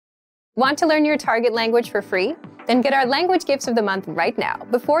Want to learn your target language for free? Then get our language gifts of the month right now,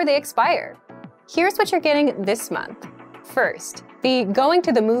 before they expire. Here's what you're getting this month. First, the Going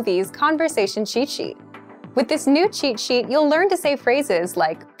to the Movies conversation cheat sheet. With this new cheat sheet, you'll learn to say phrases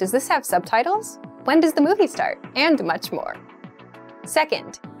like, "Does this have subtitles? When does the movie start?" and much more.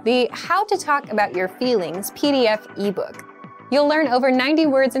 Second, the How to Talk About Your Feelings PDF ebook. You'll learn over 90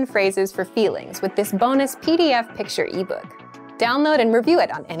 words and phrases for feelings with this bonus PDF picture ebook. Download and review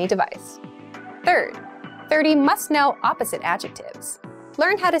it on any device. Third, 30 must-know opposite adjectives.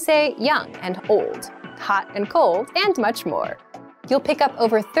 Learn how to say young and old, hot and cold, and much more. You'll pick up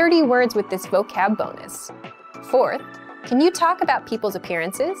over 30 words with this vocab bonus. Fourth, can you talk about people's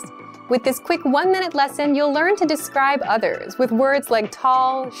appearances? With this quick 1-minute lesson, you'll learn to describe others with words like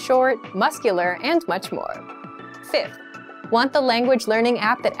tall, short, muscular, and much more. Fifth, want the language learning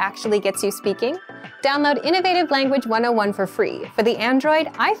app that actually gets you speaking? Download Innovative Language 101 for free for the Android,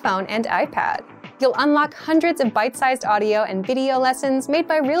 iPhone, and iPad. You'll unlock hundreds of bite-sized audio and video lessons made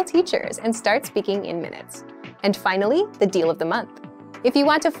by real teachers and start speaking in minutes. And finally, the deal of the month. If you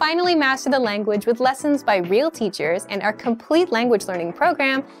want to finally master the language with lessons by real teachers and our complete language learning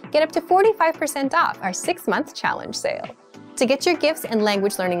program, get up to 45% off our 6-month challenge sale. To get your gifts and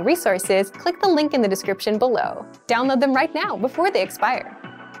language learning resources, click the link in the description below. Download them right now before they expire.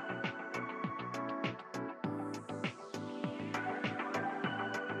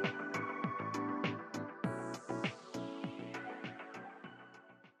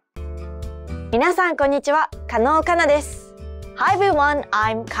 Minasan konnichiwa, Kano Kana desu. Hi everyone,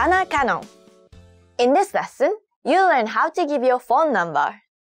 I'm Kana Canon. In this lesson, you'll learn how to give your phone number.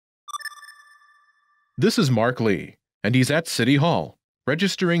 This is Mark Lee, and he's at City Hall,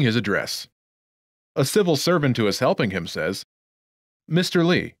 registering his address. A civil servant who is helping him says, "Mr.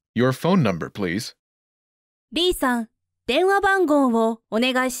 Lee, your phone number, please." リーさん、電話番号をお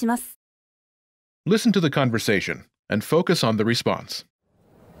願いします。 Listen to the conversation and focus on the response.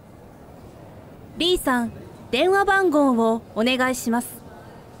 リーさん、電話番号をお願いします。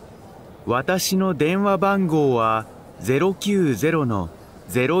私の電話番号は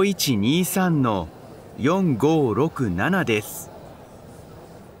090-0123-4567です。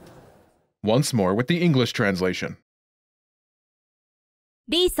 Once more with the English translation.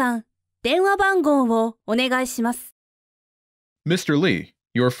 リーさん、電話番号をお願いします。 Mr. Lee,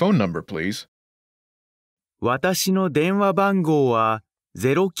 your phone number, please. 私の電話番号は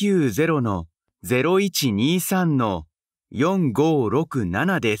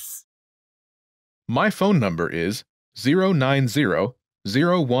090-0123-4567です。 My phone number is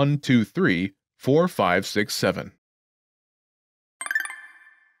 090-0123-4567.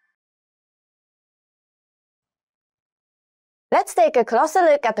 Let's take a closer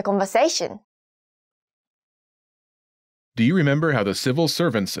look at the conversation. Do you remember how the civil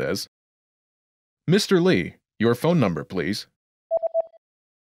servant says, "Mr. Lee, your phone number, please"?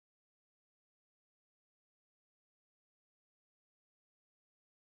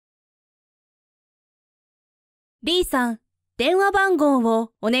 Lee さん、電話番号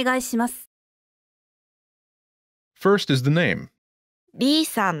をお願いします。 First is the name, リー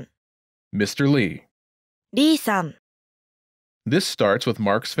さん、 Mr. Lee. リーさん、 This starts with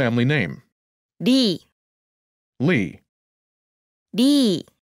Mark's family name, リー、 Lee. リ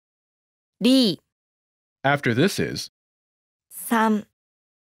ー、リー、 After this is さん、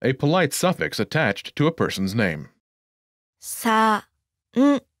 a polite suffix attached to a person's name. さ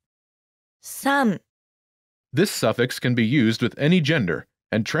ん、さん。 This suffix can be used with any gender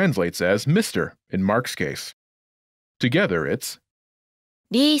and translates as Mr. in Mark's case. Together it's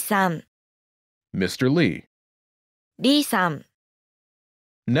リーさん、 Mr. Lee. リーさん。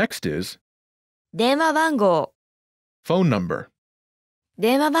 Next is 電話番号、 phone number.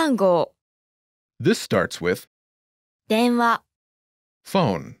 電話番号、 This starts with 電話、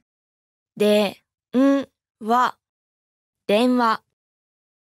 phone. でんわ、電話、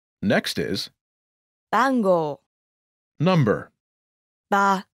 Next is 番号、 number.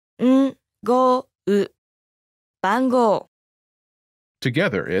 ばんごう、番号、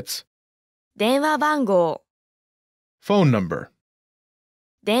 Together it's 電話番号、 phone number.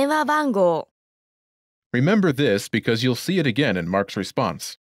 電話番号。 Remember this because you'll see it again in Mark's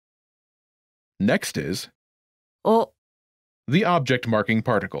response. Next is お、 the object marking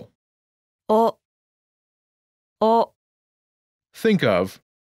particle. お、お、 Think of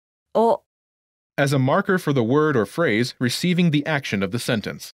お、 as a marker for the word or phrase receiving the action of the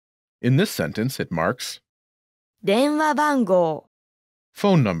sentence. In this sentence, it marks 電話番号、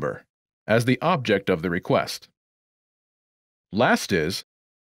 phone number as the object of the request. Last is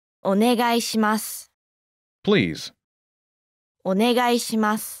お願いします。 please. お願いし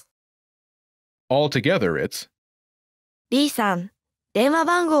ます。Altogether, it's B さん、電話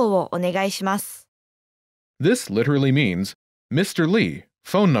番号をお願いします。This literally means, Mr. Lee,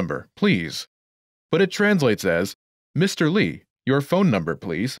 phone number, please. But it translates as, Mr. Lee, your phone number,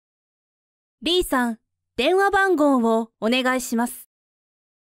 please. B さん、電話番号をお願いします。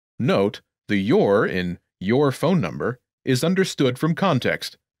Note, the your in your phone number is understood from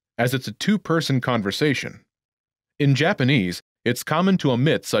context, as it's a two-person conversation. In Japanese, it's common to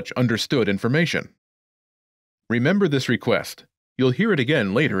omit such understood information. Remember this request. You'll hear it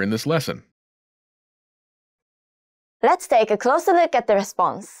again later in this lesson. Let's take a closer look at the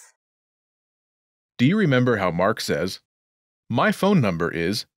response. Do you remember how Mark says, My phone number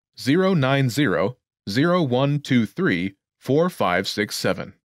is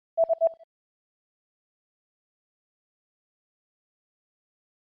 090-0123-4567.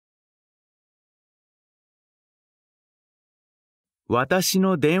 私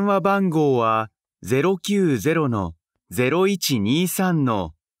の電話番号は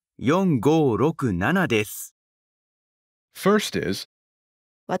090-0123-4567です。First is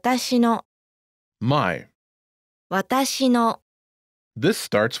私の my. 私の This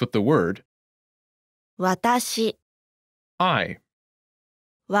starts with the word 私 I.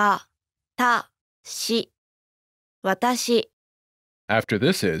 わたし私 After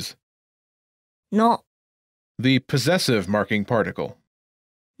this is の the possessive marking particle.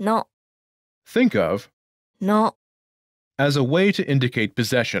 の Think of の as a way to indicate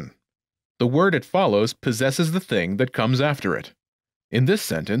possession. The word it follows possesses the thing that comes after it. In this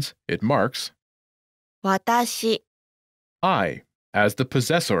sentence, it marks 私 I as the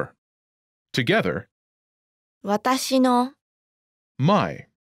possessor. Together, 私の my.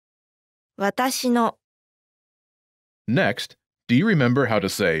 私の Next, do you remember how to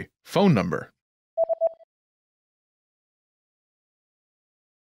say phone number?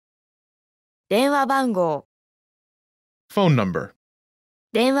 電話番号 Phone number.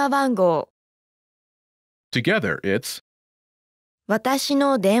 電話番号 Together, it's 私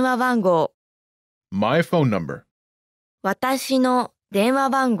の電話番号 my phone number. 私の電話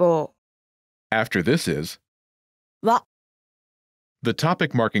番号 After this is わ the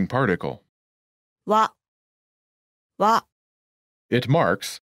topic marking particle. わわ It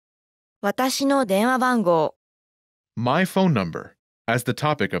marks 私の電話番号 my phone number as the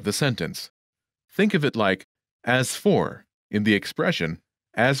topic of the sentence. Think of it like as for in the expression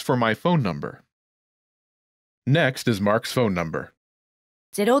as for my phone number. Next is Mark's phone number.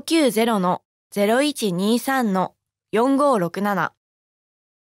 090-0123-4567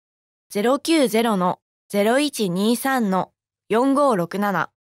 090-0123-4567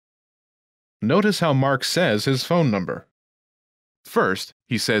 Notice how Mark says his phone number. First,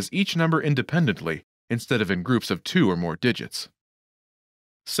 he says each number independently instead of in groups of 2 or more digits.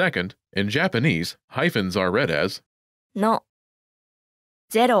 Second, in Japanese, hyphens are read as の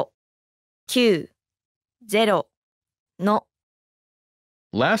090の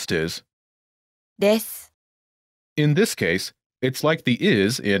Last is です In this case, it's like the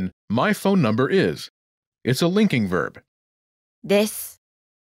is in my phone number is. It's a linking verb. です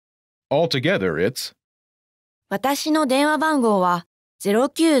Altogether, it's 私の電話番号は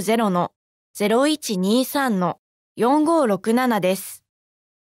090-0123-4567です。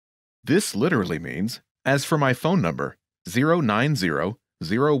This literally means, as for my phone number,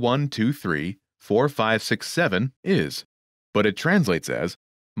 090-0123-4567 is, but it translates as,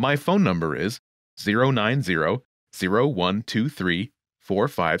 my phone number is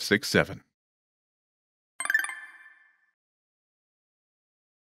 090-0123-4567.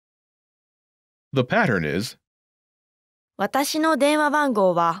 The pattern is, 私の電話番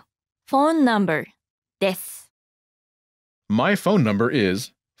号は phone number です。 my phone number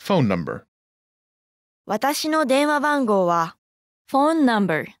is phone number. 私の電話番号は phone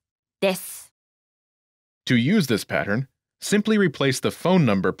number です。 To use this pattern, simply replace the phone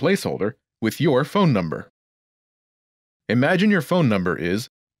number placeholder with your phone number. Imagine your phone number is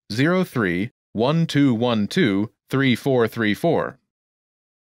 03-1212-3434.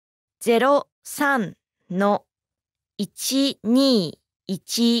 03の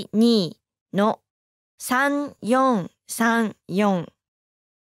1212の3434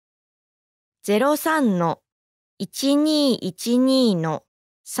 03の1212の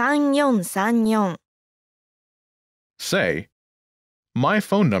3434 Say, my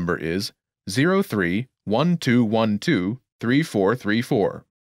phone number is 03-1212-3434.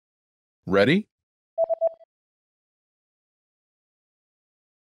 Ready?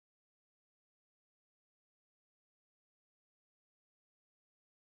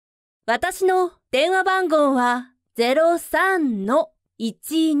 私の電話番号は03の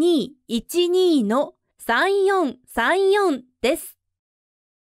0212-3434です。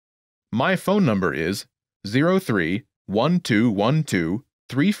My phone number is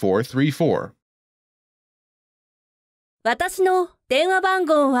 03-1212-3434. 私の電話番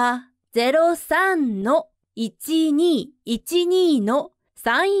号は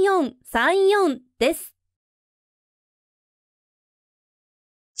03-1212-3434です。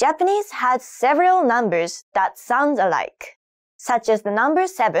Japanese has several numbers that sound alike, such as the number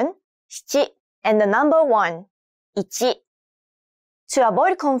 7, 7, and the number 1, 1. To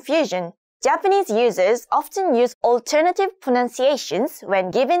avoid confusion, Japanese users often use alternative pronunciations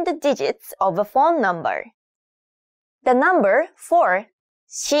when giving the digits of a phone number. The number 4,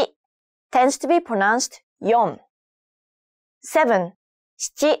 4, tends to be pronounced 4. 7,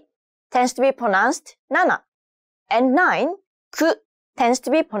 7, tends to be pronounced 7. And 9, 9, tends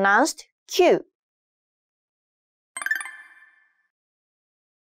to be pronounced 9.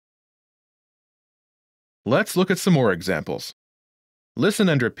 Let's look at some more examples. Listen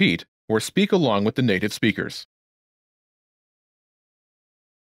and repeat, or speak along with the native speakers.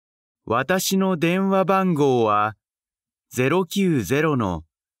 私の電話番号は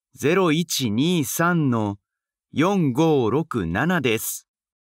090-0123-4567です。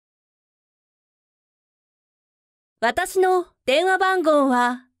私の電話番号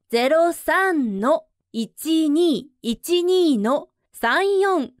は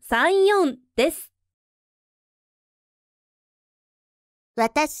03-1212-3434です。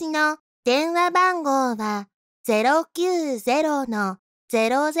私の電話番号は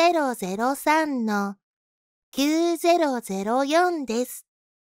090-0003-9004です。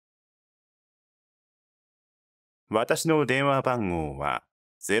私の電話番号は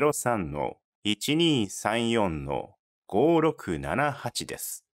03-1234-5678で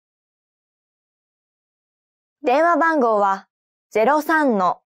す。電話番号は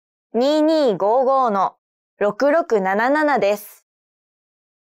 03-2255-6677 です。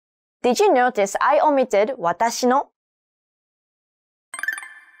Did you notice I omitted 私の?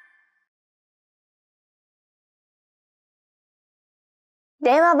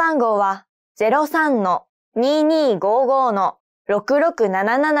 電話番号は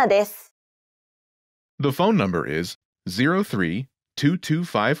 03-2255-6677 です。The phone number is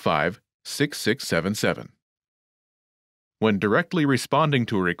 03-2255-6677. When directly responding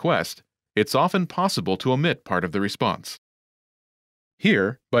to a request, it's often possible to omit part of the response.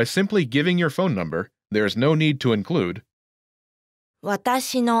 Here, by simply giving your phone number, there's no need to include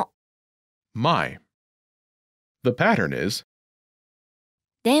私の my. The pattern is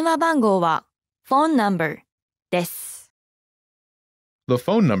電話番号は phone number です。the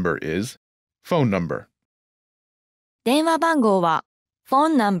phone number is phone number. 電話番号は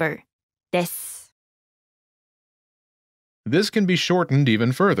phone number です。This can be shortened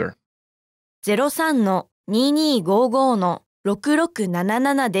even further.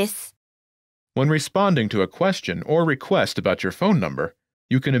 03-2255-6677 です。When responding to a question or request about your phone number,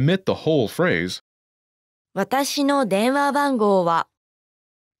 you can omit the whole phrase, 私の電話番号は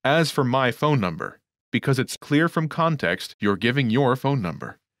as for my phone number, because it's clear from context you're giving your phone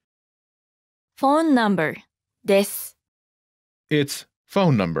number. phone number です。It's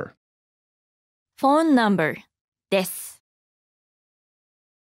phone number. phone number です。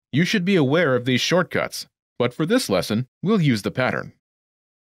You should be aware of these shortcuts, but for this lesson, we'll use the pattern.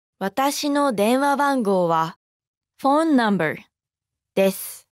 私の電話番号は phone number で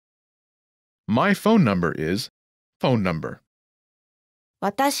す。My phone number is phone number.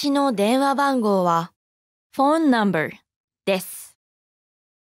 私の電話番号は phone number です。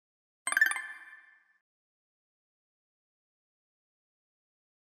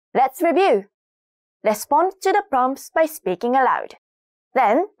Let's review. Respond to the prompts by speaking aloud.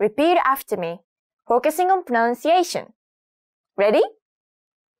 Then repeat after me, focusing on pronunciation. Ready?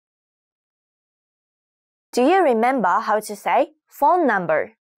 Do you remember how to say phone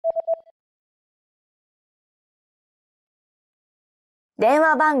number? 電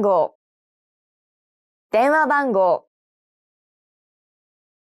話番号、電話番号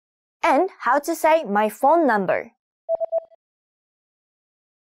and how to say my phone number.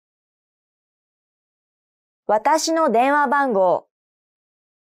 私の電話番号、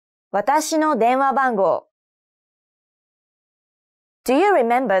私の電話番号 Do you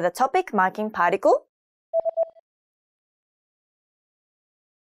remember the topic marking particle?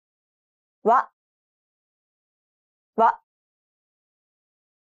 は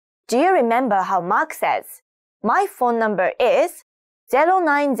Do you remember how Mark says, my phone number is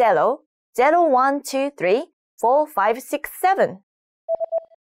 090-0123-4567?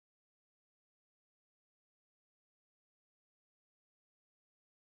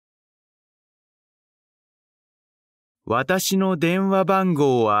 私の電話番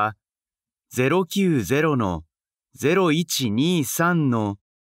号は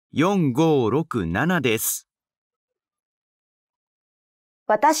090-0123-4567です。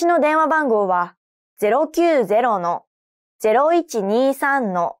私の電話番号は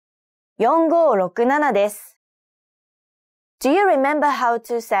090-0123-4567です。Do you remember how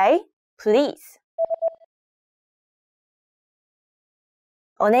to say please?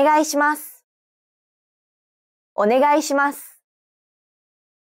 お願いします。お願いします。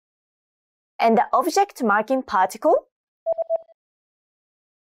And the object marking particle?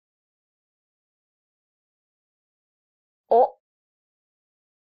 お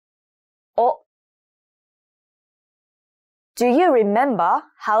Do you remember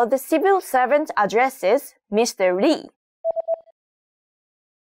how the civil servant addresses Mr. Lee?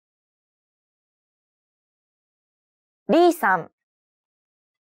 リーさん、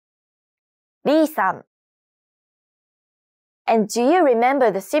リーさん。And do you remember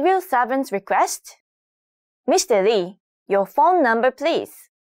the civil servant's request? Mr. Lee, your phone number please.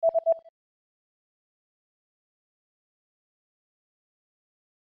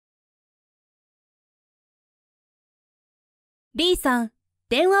 リーさん、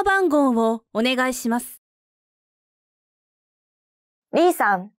電話番号をお願いします。リー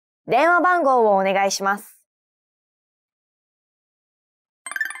さん、電話番号をお願いします。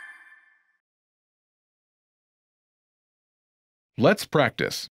Let's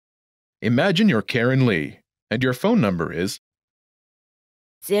practice. Imagine you're Karen Lee, and your phone number is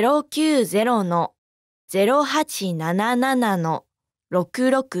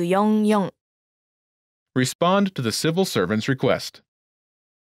 090-0877-6644。Respond to the civil servant's request.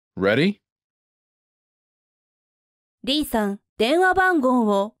 Ready? リーさん、電話番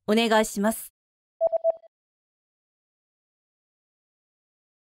号をお願いします。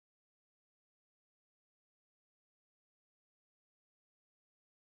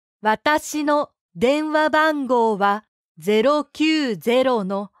私の電話番号は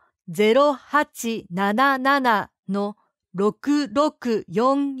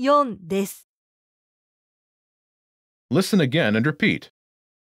090-0877-6644です。Listen again and repeat.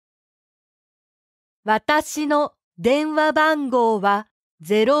 私の電話番号は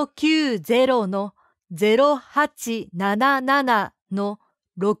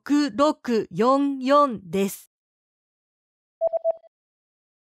090-0877-6644です。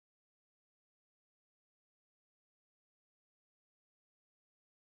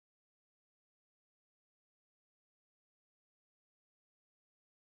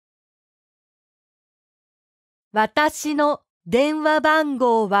私の電話番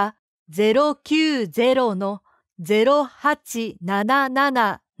号は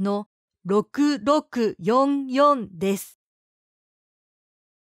090-0877-6644です。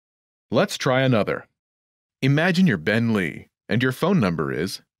Let's try another. Imagine you're Ben Lee, and your phone number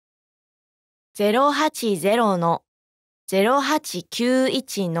is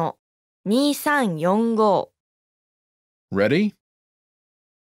 080-0891-2345。Ready?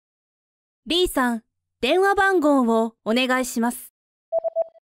 リーさん、電話番号をお願いします。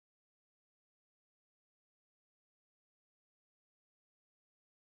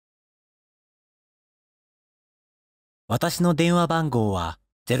私の電話番号は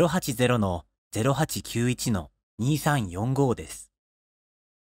080-0891-2345です。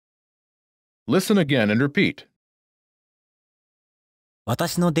Listen again and repeat.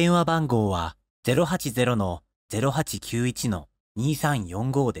 私の電話番号は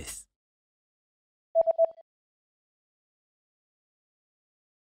080-0891-2345です。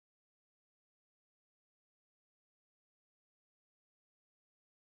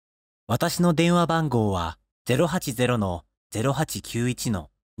私の電話番号は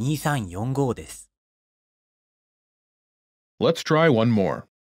080-0891-2345です。Let's try one more.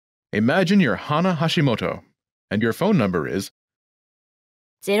 Imagine you're Hana Hashimoto, and your phone number is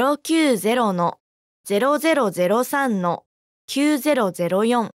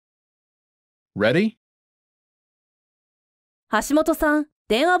 090-0003-9004。Ready? 橋本さん、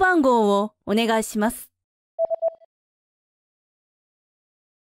電話番号をお願いします。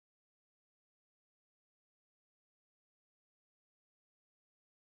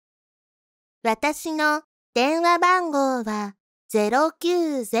私の電話番号は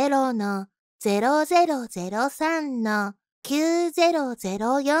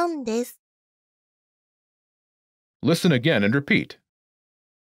090-0003-9004です。Listen again and repeat.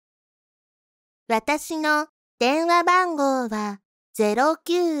 私の電話番号は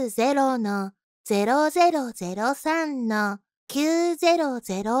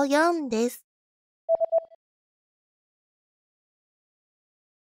090-0003-9004です。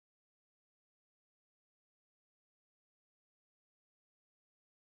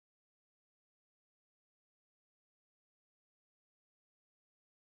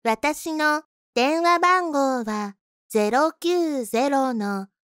私の電話番号は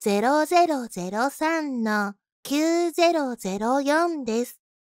090-0003-9004です。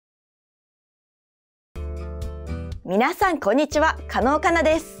皆さんこんにちは、加納かな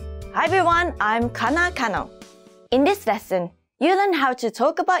です。Hi everyone, I'm Kana Kano. In this lesson, you learn how to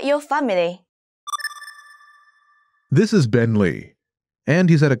talk about your family. This is Ben Lee, and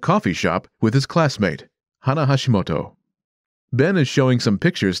he's at a coffee shop with his classmate, Hana Hashimoto. Ben is showing some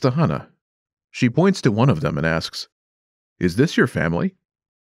pictures to Hana. She points to one of them and asks, "Is this your family?"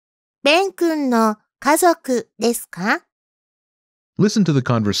 ベン君の家族ですか? Listen to the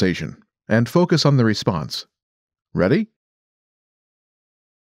conversation and focus on the response. Ready?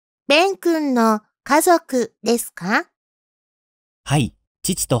 ベン君の家族ですか? はい、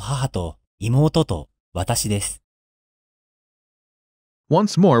父と母と妹と私です。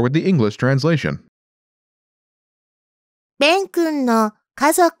Once more with the English translation. ベン君の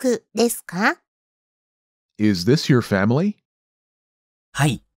家族ですか? Is this your family? は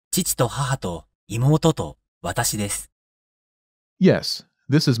い、父と母と妹と私です。Yes,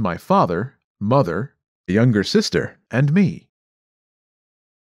 this is my father, mother, younger sister, and me.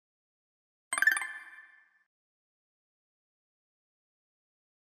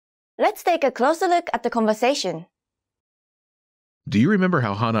 Let's take a closer look at the conversation. Do you remember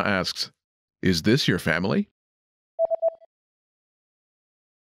how Hana asks, "Is this your family?"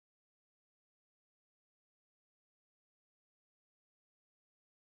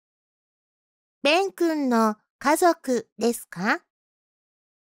 ベン君の家族ですか?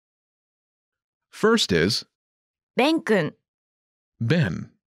 First is ベン君、 Ben.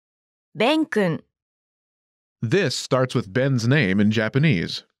 ベン君、 This starts with Ben's name in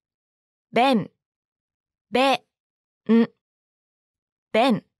Japanese. ベン、ベン、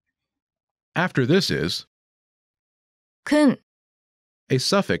ベン、 After this is 君、 a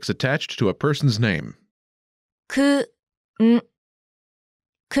suffix attached to a person's name. く、ん、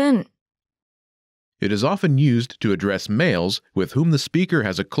君。 It is often used to address males with whom the speaker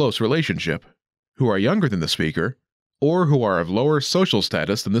has a close relationship, who are younger than the speaker, or who are of lower social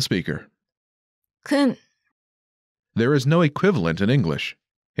status than the speaker. 君、 There is no equivalent in English.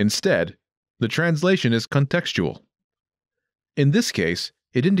 Instead, the translation is contextual. In this case,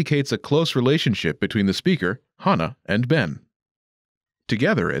 it indicates a close relationship between the speaker, Hana, and Ben.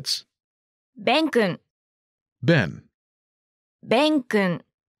 Together it's ベン君、 Ben. ベン君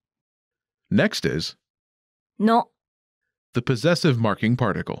Next is の、 the possessive marking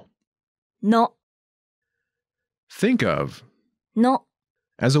particle. の、 Think of の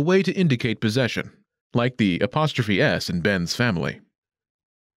as a way to indicate possession, like the apostrophe S in Ben's family.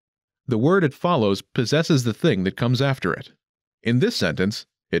 The word it follows possesses the thing that comes after it. In this sentence,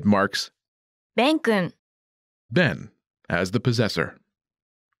 it marks ベン君、 Ben as the possessor.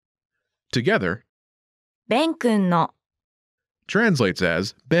 Together, ベン君の、 translates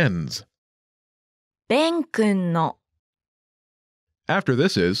as Ben's. ベン君の After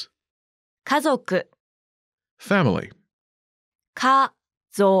this is 家族、 family. 家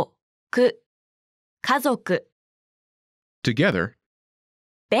族、家族、 Together,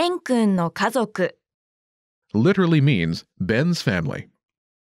 ベン君の家族、 literally means Ben's family,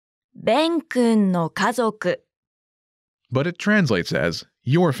 ベン君の家族。 but it translates as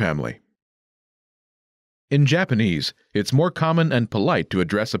your family. In Japanese, it's more common and polite to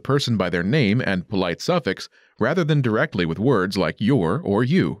address a person by their name and polite suffix rather than directly with words like your or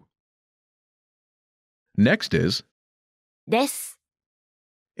you. Next is です。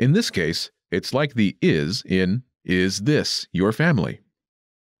 In this case, it's like the is in Is this your family?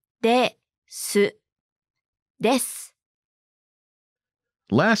 です。です。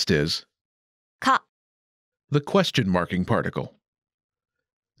 Last is か、 the question marking particle.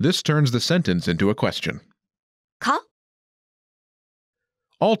 This turns the sentence into a question. か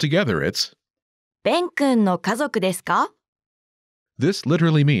Altogether, it's ベン君の家族ですか? This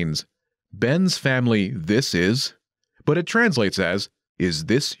literally means Ben's family this is, but it translates as Is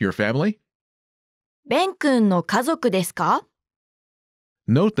this your family? ベン君の家族ですか?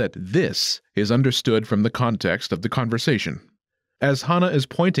 Note that this is understood from the context of the conversation, as Hana is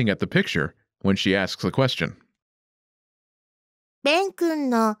pointing at the picture when she asks the question. ベン君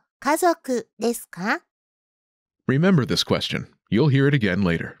の家族ですか? Remember this question. You'll hear it again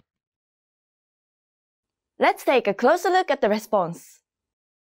later. Let's take a closer look at the response.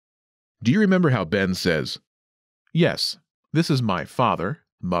 Do you remember how Ben says, "Yes, this is my father,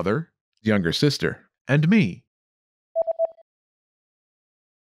 mother, younger sister, and me"? "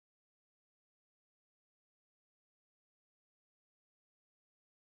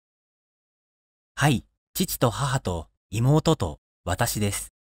はい、父と母と妹と私で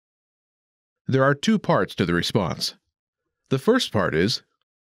す。There are two parts to the response. The first part is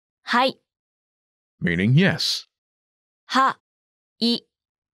はい、 meaning yes. はい、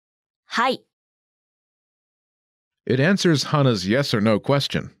はい。 It answers Hannah's yes or no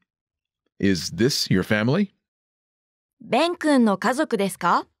question. Is this your family? ベン君の家族です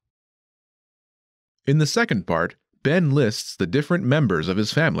か？ In the second part, Ben lists the different members of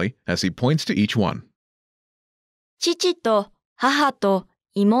his family as he points to each one. 父と母と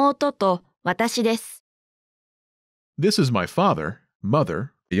妹と私です。 This is my father,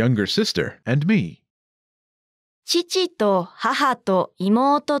 mother, younger sister, and me. 父と母と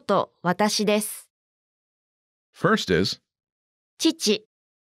妹と私です。 First is 父、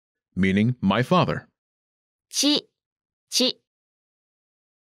 meaning my father. 父。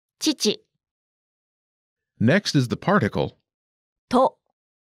父 Next is the particle と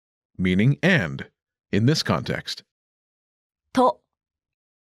meaning and in this context. と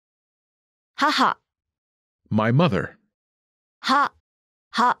母 My mother. 母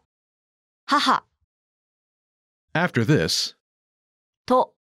After this,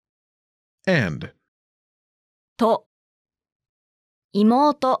 と and と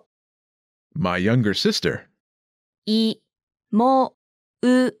妹 my younger sister. 妹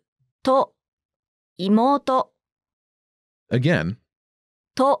妹 Again,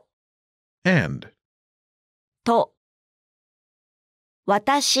 と and. と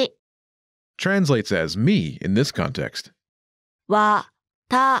私 Translates as me in this context.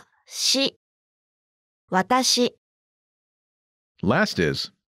 私 Last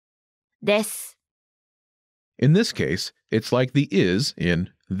is. です。 In this case, it's like the is in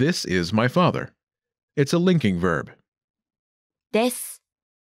this is my father. It's a linking verb. です。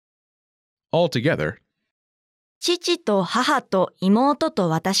 Altogether, 父と母と妹と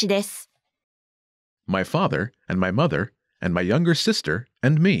私です。 my father and my mother and my younger sister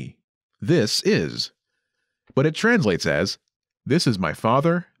and me. This is. But it translates as this is my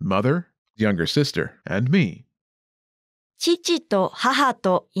father, mother, younger sister, and me. 父と母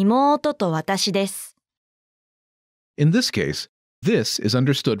と妹と私です。 In this case, this is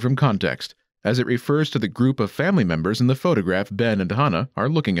understood from context, as it refers to the group of family members in the photograph Ben and Hannah are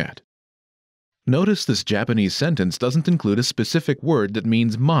looking at. Notice this Japanese sentence doesn't include a specific word that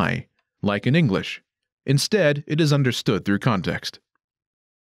means my, like in English. Instead, it is understood through context.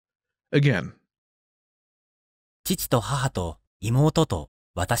 Again, 父と母と妹と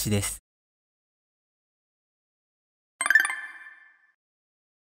私です。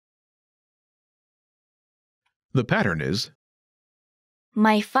the pattern is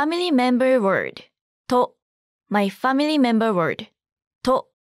My family member word と My family member word と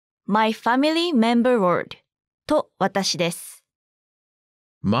My family member word と私です。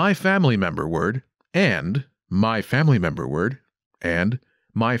 my family member word and my family member word and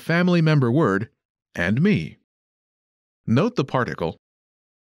my family member word and me. Note the particle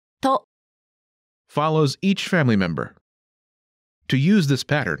と follows each family member. To use this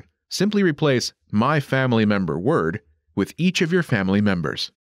pattern, simply replace my family member word with each of your family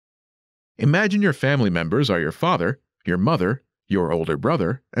members. Imagine your family members are your father, your mother, your older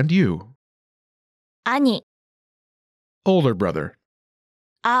brother, and you. 兄 Older brother,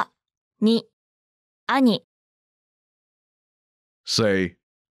 兄 say,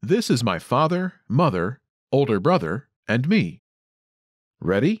 this is my father, mother, older brother, and me.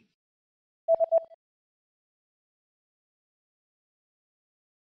 Ready?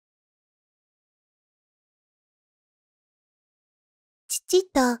 父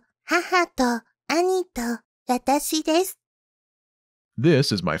と母と兄と私です。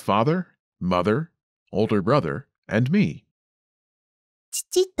This is my father, mother, older brother, and me.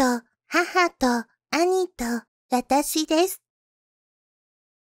 父と母と兄と私です。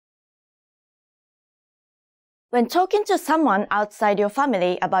 When talking to someone outside your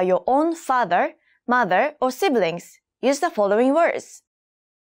family about your own father, mother, or siblings, use the following words.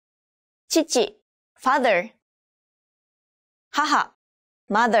 父 father 母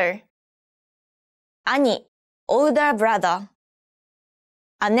mother 兄 older brother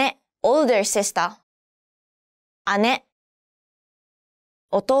姉 older sister 姉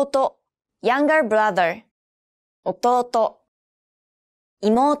弟 younger brother 弟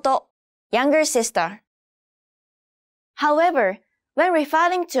妹 younger sister. However, when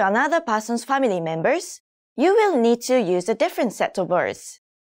referring to another person's family members, you will need to use a different set of words.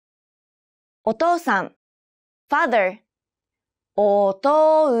 お父さん father お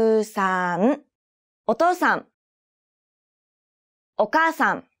父さんお父さんお母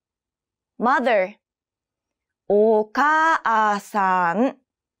さん mother お母さん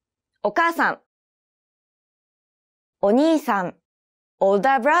お母さんお兄さん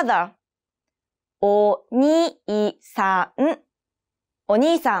older brother おにいさん、お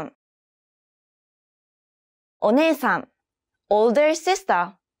兄さん。お姉さん、older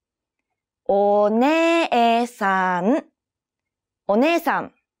sister。お姉さん、お姉さ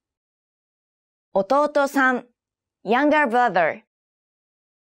ん。弟さん、younger brother。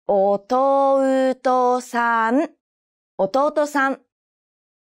弟さん、弟さん。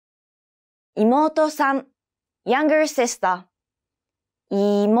妹さん、younger sister。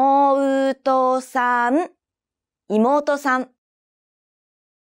妹さん、妹さん。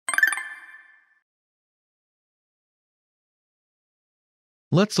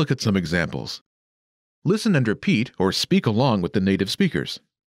Let's look at some examples. Listen and repeat or speak along with the native speakers.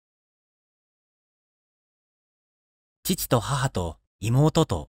 父と母と妹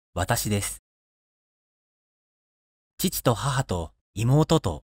と私です。父と母と妹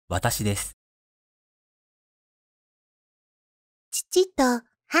と私です。父と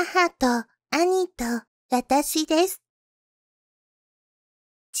母と兄と私です。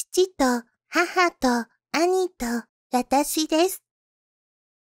父と母と兄と私です。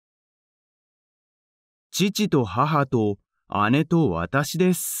父と母と姉と私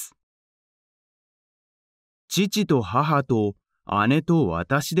です。父と母と姉と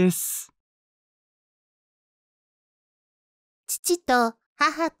私です。父と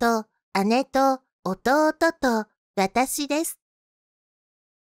母と姉と弟と私です。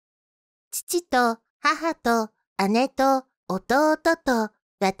父と母と姉と弟と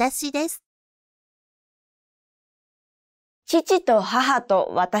私です。父と母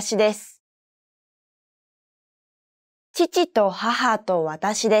と私です。父と母と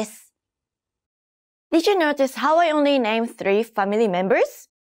私です。Did you notice how I only named 3 family members?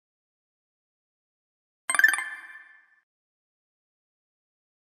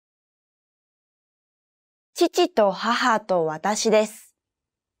 父と母と私です。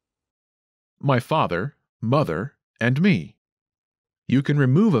My father, mother, and me. You can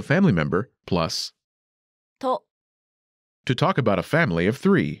remove a family member plus と to talk about a family of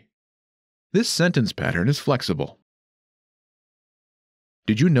 3. This sentence pattern is flexible.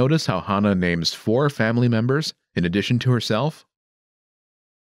 Did you notice how Hana names 4 family members in addition to herself?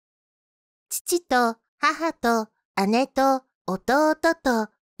 父と母と姉と弟と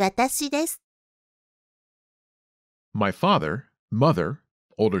私です。My father, mother,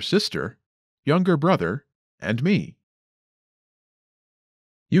 older sister, younger brother, and me.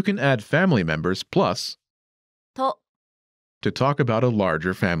 You can add family members plus と to talk about a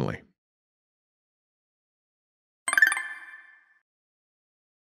larger family.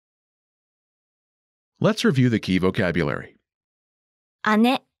 Let's review the key vocabulary.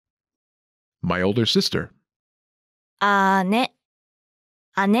 姉 My older sister, 姉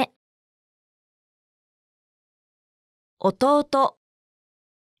姉弟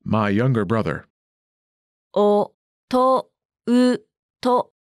my younger brother, おとう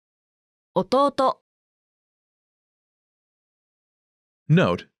と弟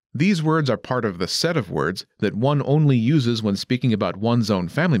Note, these words are part of the set of words that one only uses when speaking about one's own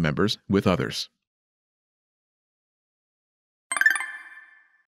family members with others.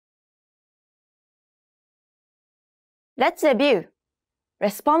 Let's review.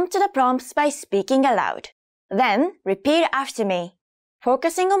 Respond to the prompts by speaking aloud. Then, repeat after me,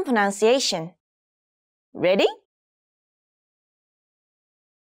 focusing on pronunciation. Ready?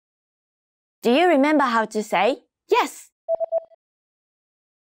 Do you remember how to say yes?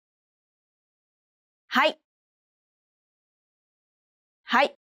 はい。は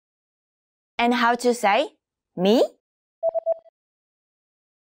い。And how to say me?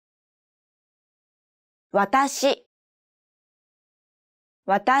 私。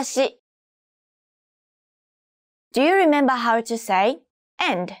私。Do you remember how to say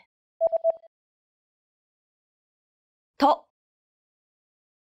and? と。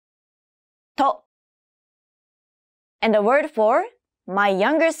と。And the word for my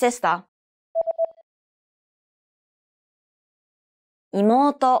younger sister. 妹。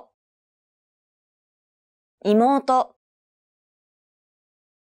妹。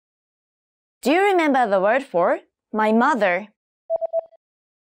Do you remember the word for my mother?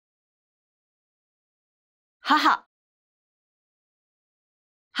 母。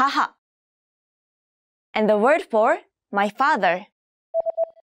母。And the word for my father.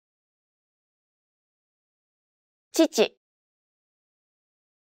 父。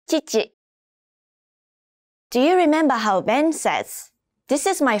父。Do you remember how Ben says, "This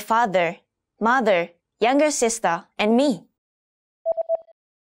is my father, mother, younger sister, and me"?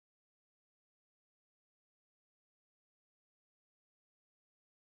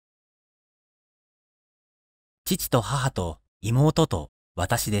 父と母と妹と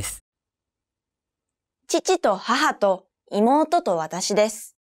私です。父と母と妹と私で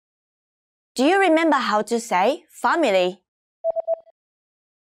す。Do you remember how to say family?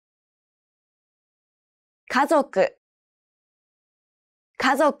 家族、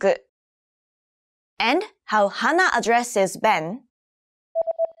家族。And how Hannah addresses Ben.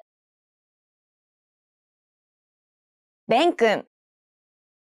 ベン君、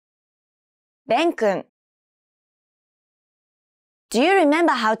ベン君。Do you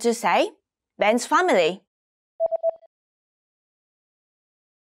remember how to say Ben's family?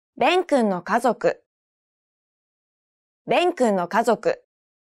 ベン君の家族、ベン君の家族。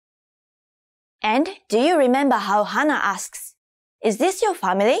And do you remember how Hannah asks, Is this your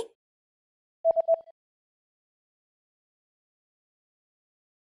family?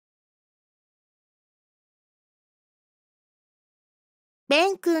 ベ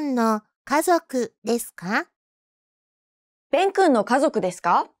ン君の家族ですか？ベン君の家族です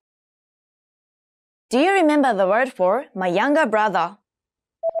か？ Do you remember the word for my younger brother?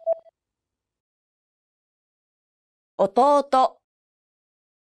 弟、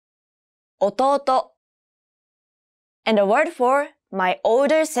弟。And a word for my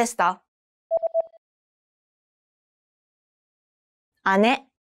older sister. 姉、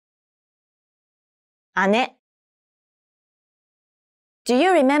姉。Do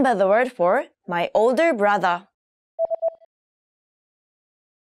you remember the word for my older brother?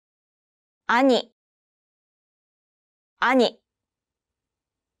 兄、兄。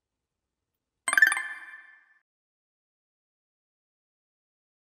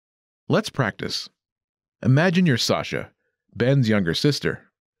Let's practice. Imagine you're Sasha, Ben's younger sister.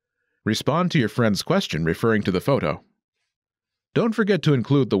 Respond to your friend's question referring to the photo. Don't forget to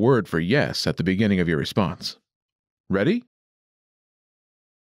include the word for yes at the beginning of your response. Ready?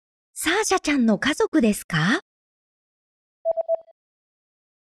 サーシャちゃんの家族ですか？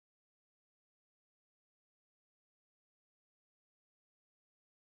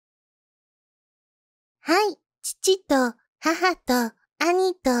はい、父と母と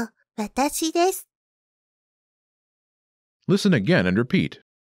兄と私です。Listen again and repeat.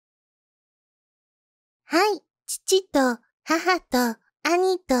 はい、父と母と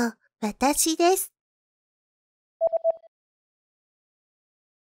兄と私です。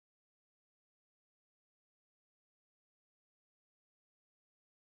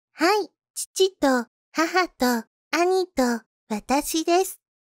はい、父と母と兄と私です。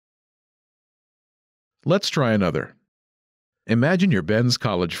Let's try another. Imagine you're Ben's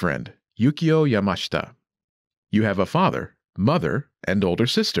college friend, Yukio Yamashita. You have a father, mother, and older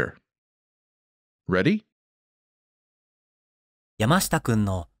sister. Ready? 山下くん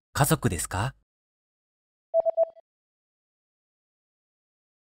の家族ですか？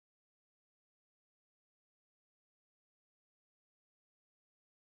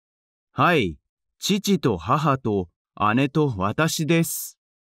はい、父と母と姉と私です。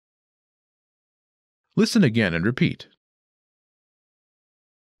Listen again and repeat.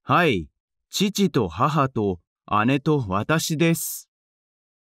 はい、父と母と姉と私です。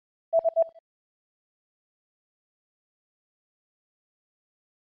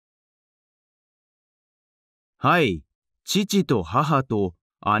はい、父と母と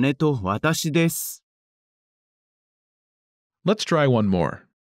姉と私です。Let's try one more.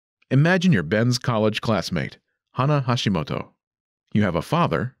 Imagine you're Ben's college classmate, Hana Hashimoto. You have a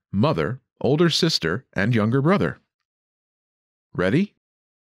father, mother, older sister, and younger brother. Ready?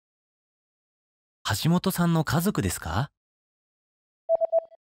 橋本さんの家族ですか？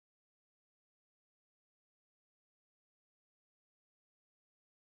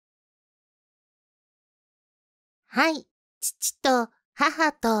はい、父と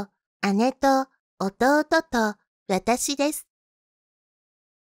母と姉と弟と私です。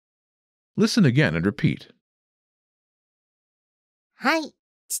Listen again and repeat. はい、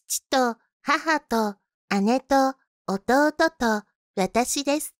父と母と姉と弟と私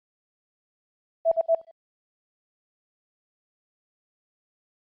です。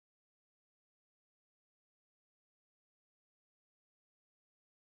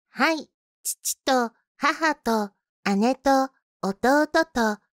はい、父と母と姉と弟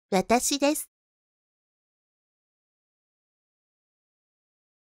と私です。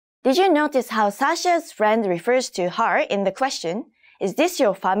Did you notice how Sasha's friend refers to her in the question, Is this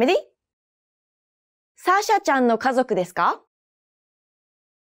your family? サーシャちゃんの家族ですか？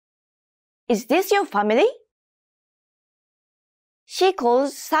 Is this your family? She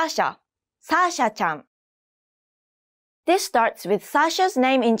calls Sasha, Sasha ちゃん。This starts with Sasha's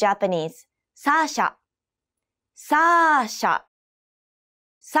name in Japanese, Sasha. Sasha.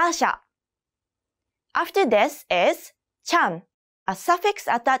 Sasha. After this is chan, a suffix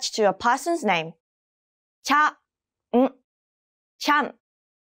attached to a person's name. ちゃん、ちゃん。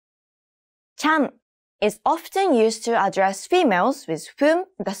ちゃん is often used to address females with whom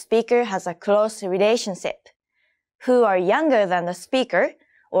the speaker has a close relationship, who are younger than the speaker,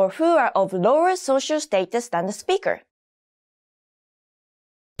 or who are of lower social status than the speaker.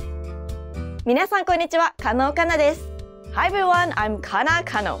 皆さんこんにちは、加納かなです。Hi everyone, I'm Kana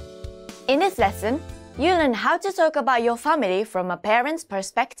Kano. In this lesson, you learn how to talk about your family from a parent's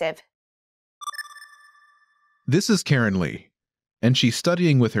perspective. This is Karen Lee, and she's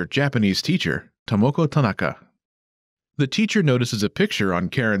studying with her Japanese teacher, Tomoko Tanaka. The teacher notices a picture on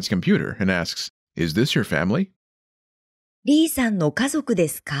Karen's computer and asks, "Is this your family?" リーさんの家族で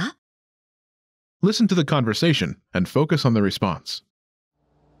すか? Listen to the conversation and focus on the response.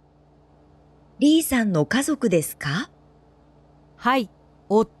 リーさんの家族ですか? はい、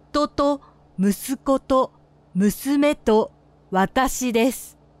夫と息子と娘と私で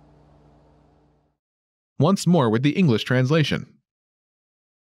す。Once more with the English translation.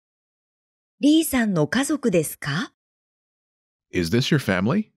 リーさんの家族ですか? Is this your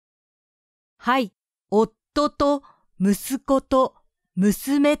family? はい、夫と息子と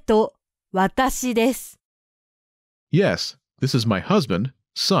娘と私です。Yes, this is my husband,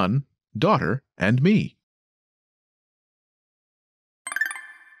 son, daughter, and me.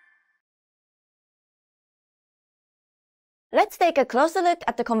 Let's take a closer look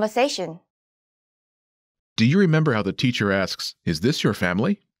at the conversation. Do you remember how the teacher asks, "Is this your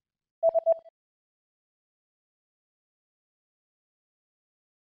family?"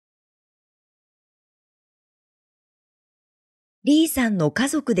 リーさんの家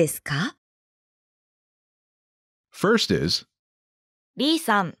族ですか? First is リー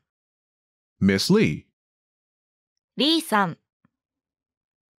さん、 Miss Lee. リーさん、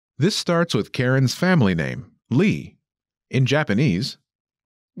 This starts with Karen's family name, Lee. In Japanese,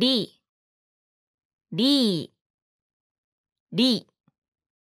 リー、リー、リ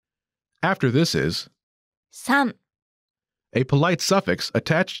ー。 after this is さん、 a polite suffix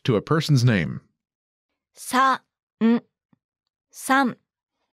attached to a person's name. さん、さん。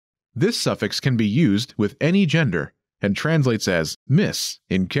 This suffix can be used with any gender and translates as Miss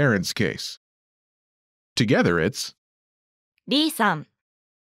in Karen's case. Together it's リーさん、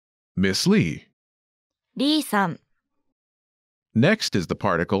 Miss Lee. リーさん Next is the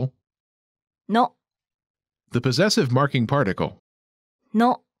particle の、 the possessive marking particle.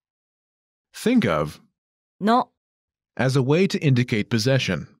 の、 Think of の、 as a way to indicate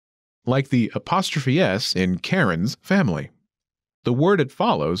possession, like the apostrophe S in Karen's family. The word it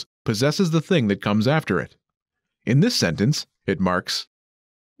follows possesses the thing that comes after it. In this sentence, it marks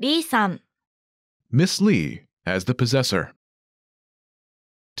リーさん、 Miss Lee as the possessor.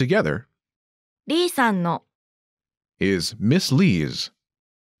 Together リーさんの、 is Miss Lee's.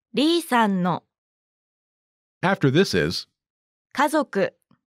 リーさんの、 After this is 家族、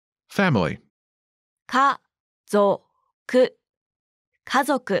 family. 家族、家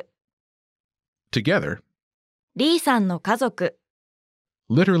族、 Together リーさんの家族、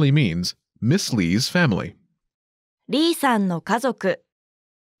 literally means Miss Lee's family, リーさんの家族。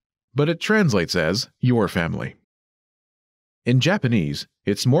 but it translates as your family. In Japanese,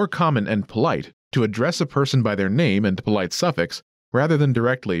 it's more common and polite to address a person by their name and polite suffix rather than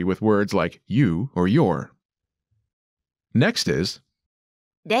directly with words like you or your. Next is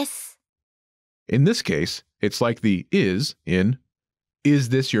です。 in this case, it's like the is in Is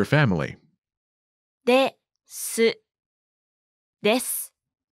this your family? です。です。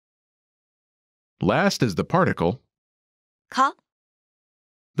 Last is the particle か、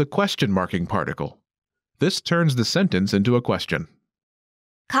 the question marking particle. This turns the sentence into a question.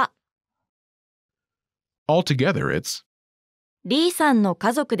 か、 Altogether, it's リーさんの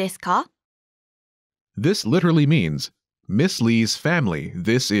家族ですか? This literally means Miss Lee's family,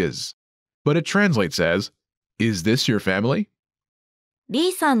 this is. But it translates as Is this your family? リ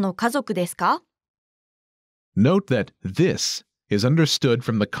ーさんの家族ですか? Note that this is understood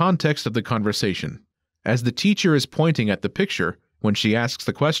from the context of the conversation, as the teacher is pointing at the picture when she asks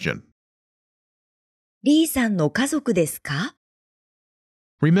the question. リーさんの家族ですか?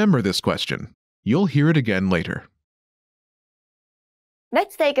 Remember this question. You'll hear it again later.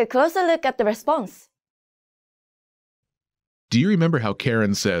 Let's take a closer look at the response. Do you remember how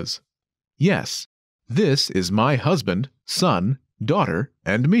Karen says, "Yes, this is my husband, son, daughter,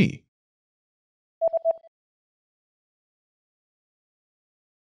 and me"? "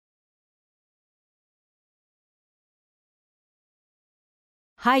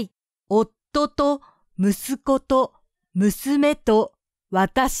はい、夫と息子と娘と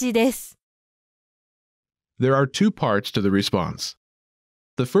私です." There are two parts to the response.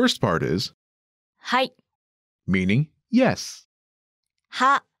 The first part is はい、meaning yes.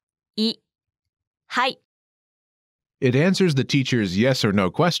 はい。はい。 It answers the teacher's yes or no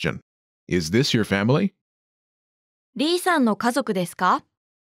question. Is this your family? リーさんの家族ですか？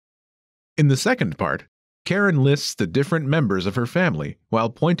 In the second part, Karen lists the different members of her family while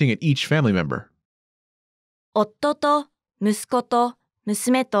pointing at each family member. 夫と息子と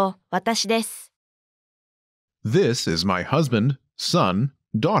娘と私です。 This is my husband, son,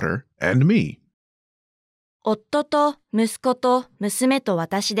 daughter, and me. 夫と息子と娘と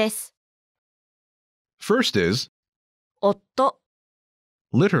私です。 First is, 夫、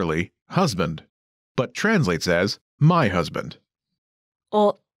 literally, husband, but translates as my husband.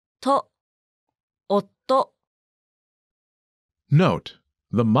 夫、夫。 Note,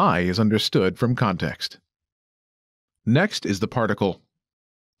 the my is understood from context. Next is the particle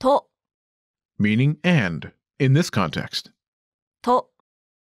と、 meaning and in this context. と。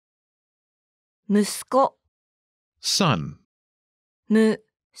息子、 Son, む、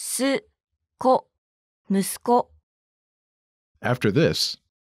す、こ、息子。 after this,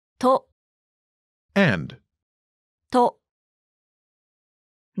 と、 and, と。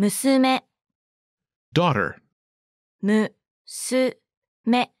娘、 daughter, む、す、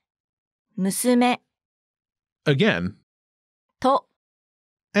め、娘。 again, と、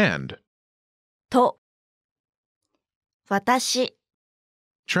 and, と。私、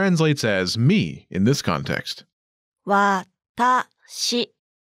 translates as me in this context. わたし。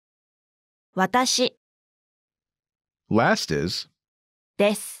私 Last is,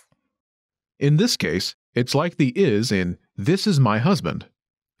 です。 in this case, it's like the is in this is my husband.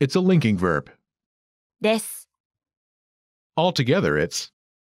 It's a linking verb. です。 Altogether, it's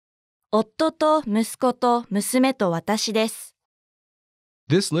夫と息子と娘と私です。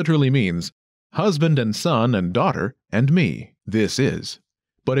 this literally means husband and son and daughter and me. This is.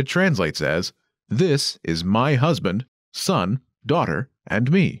 But it translates as this is my husband, son, daughter,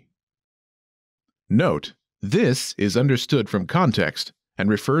 and me. Note, this is understood from context and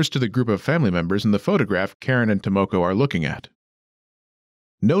refers to the group of family members in the photograph Karen and Tomoko are looking at.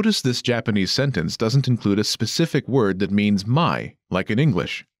 Notice this Japanese sentence doesn't include a specific word that means my, like in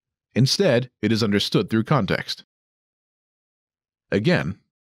English. Instead, it is understood through context. Again,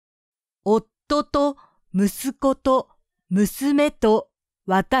 夫と息子と娘と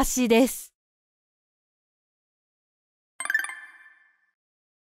私です。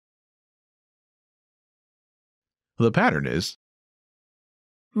the pattern is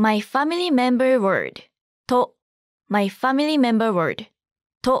My family member word と My family member word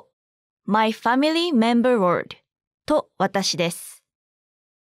と My family member word と私です。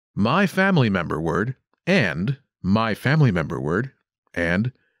 my family member word and my family member word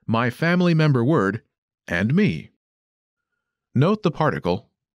and my family member word and me. Note the particle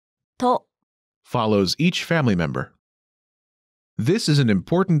と follows each family member. This is an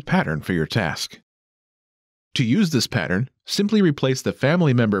important pattern for your task. To use this pattern, simply replace the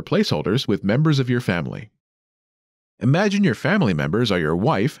family member placeholders with members of your family. Imagine your family members are your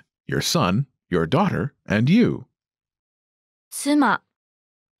wife, your son, your daughter, and you. 妻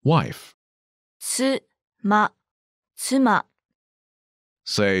Wife. つま妻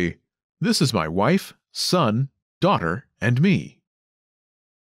Say, this is my wife, son, daughter, and me.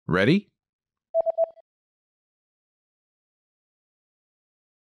 Ready?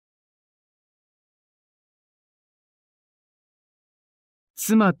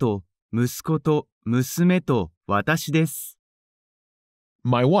 妻と息子と娘と私です。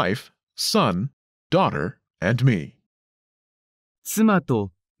My wife, son, daughter, and me. 妻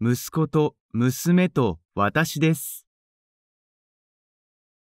と息子と娘と私です。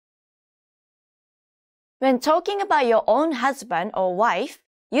 When talking about your own husband or wife,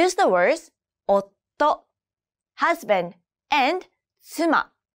 use the words 夫 husband and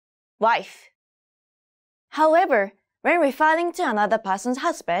妻 wife. However, when referring to another person's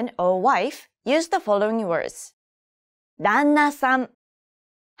husband or wife, use the following words. 旦那さん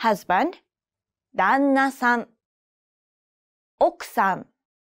husband 旦那さん奥さん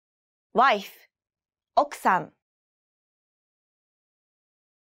wife 奥さん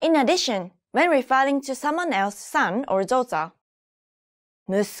In addition, when referring to someone else's son or daughter,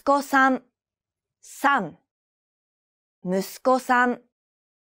 息子さん son 息子さん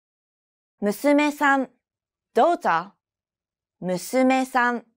娘さん daughter 娘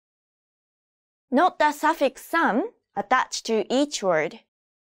さん Note the suffix "san" attached to each word.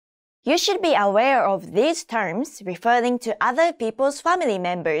 You should be aware of these terms referring to other people's family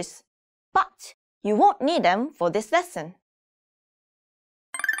members, but you won't need them for this lesson.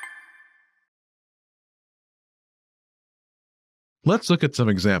 Let's look at some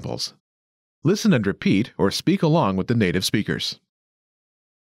examples. Listen and repeat or speak along with the native speakers.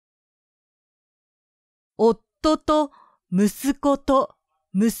 夫と息子と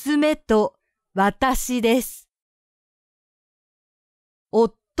娘と私です。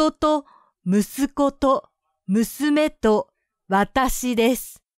夫と息子と娘と私で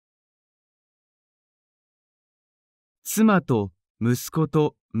す。妻と息子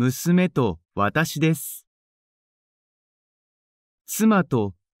と娘と私です。妻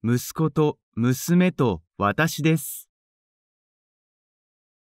と息子と娘と私です。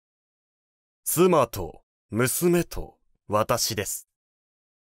妻と娘と私です。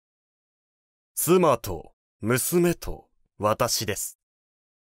妻と娘と私です。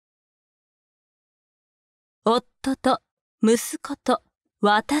夫と息子と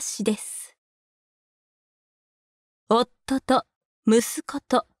私です。夫と息子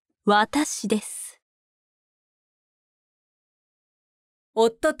と私です。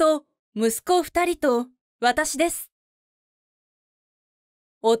夫と息子二人と私です。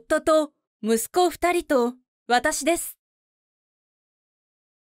夫と息子二人と私です。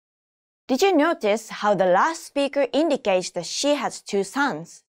Did you notice how the last speaker indicates that she has two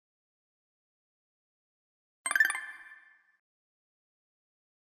sons?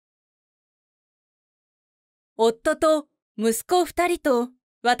 夫と息子二人と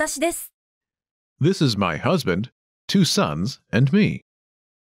私です。This is my husband, two sons, and me.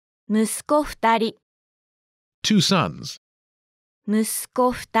 息子二人、 Two sons. 息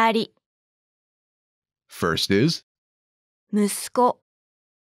子二人、 First is 息子、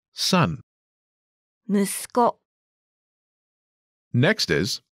 son. 息子、 Next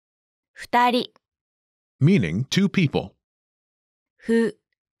is 二人、 meaning two people. ふ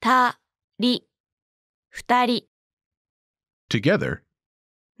たり、二人、 Together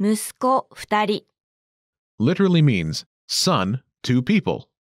息子二人、 literally means son, two people,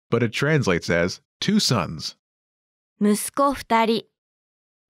 but it translates as two sons. 息子二人、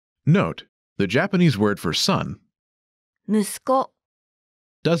 Note, the Japanese word for son 息子、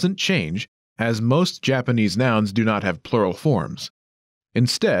 doesn't change, as most Japanese nouns do not have plural forms.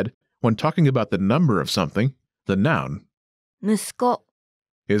 Instead, when talking about the number of something, the noun 息子、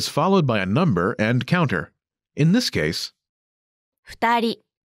 is followed by a number and counter. In this case, 二人、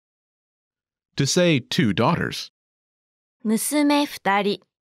 to say two daughters, 娘二人、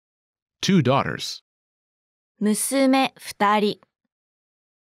 two daughters. 娘二人。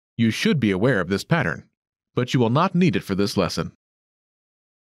 You should be aware of this pattern, but you will not need it for this lesson.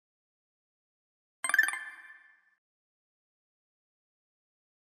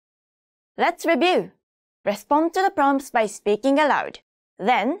 Let's review. Respond to the prompts by speaking aloud.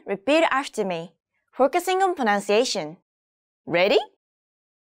 Then repeat after me, focusing on pronunciation. Ready?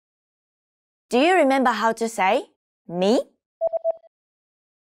 Do you remember how to say me?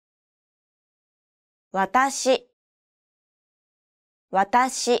 私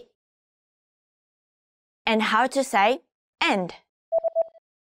私 and how to say and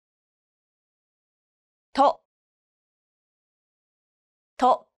と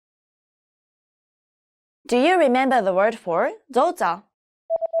と Do you remember the word for daughter?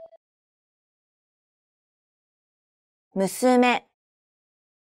 娘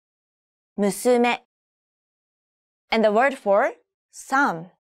娘 and the word for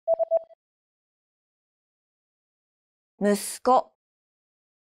son. 息子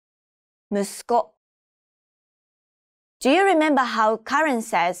息子 Do you remember how Karen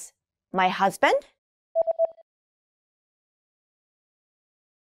says, my husband?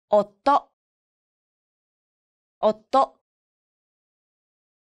 夫 夫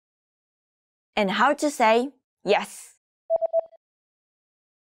and how to say yes.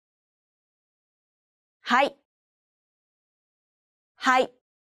 はいはい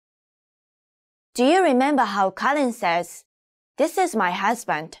Do you remember how Colin says, this is my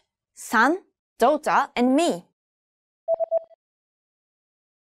husband, son, daughter, and me?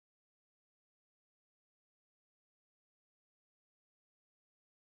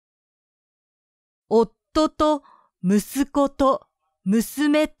 夫と息子と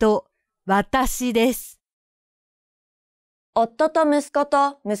娘と私です。夫と息子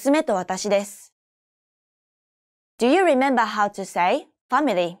と娘と私です。Do you remember how to say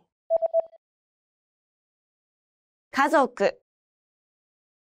family? 家族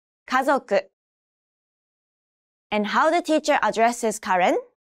家族 And how the teacher addresses Karen?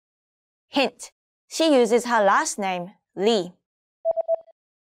 Hint, she uses her last name, Lee.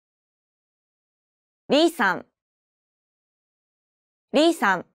 リーさんリー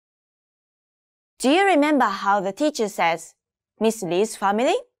さん Do you remember how the teacher says, Miss Lee's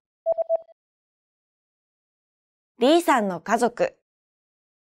family? リーさんの家族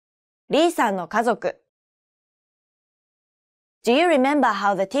リーさんの家族。Do you remember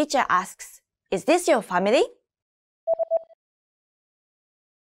how the teacher asks, Is this your family?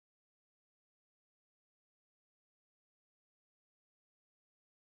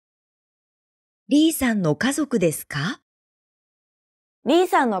 リーさんの家族ですか？リー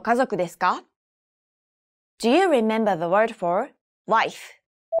さんの家族ですか？ Do you remember the word for wife?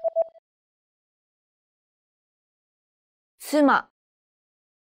 妻、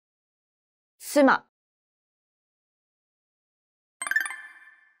妻。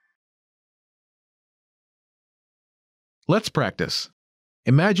Let's practice.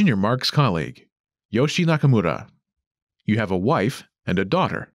 Imagine you're Mark's colleague, Yoshi Nakamura. You have a wife and a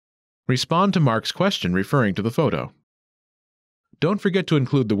daughter. Respond to Mark's question referring to the photo. Don't forget to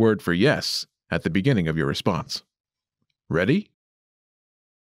include the word for yes at the beginning of your response. Ready?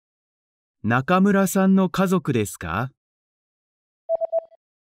 中村さんの家族ですか？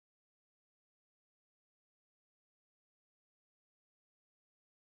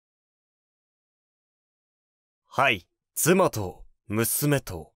はい、妻と娘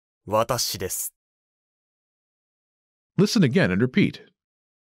と私です。Listen again and repeat.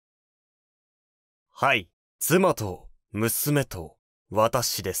 はい、妻と娘と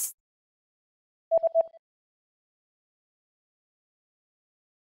私です。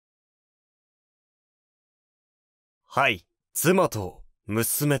はい、妻と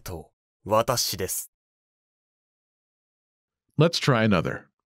娘と私です。Let's try another.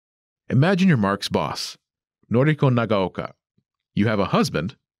 Imagine you're Mark's boss, Noriko Nagaoka. You have a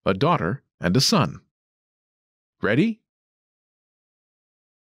husband, a daughter, and a son. Ready?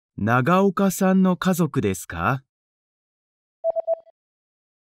 長岡さんの家族ですか？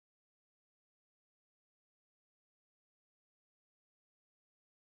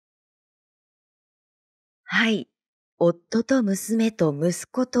はい。夫と娘と息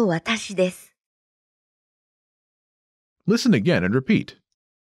子と私です。Listen again and repeat.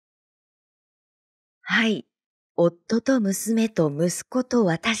 はい。夫と娘と息子と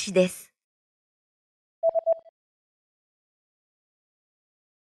私です。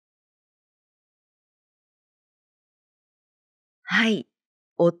はい。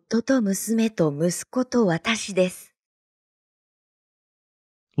夫と娘と息子と私です。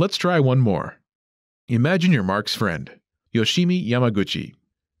Let's try one more. Imagine you're Mark's friend, Yoshimi Yamaguchi.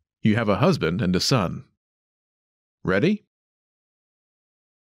 You have a husband and a son. Ready?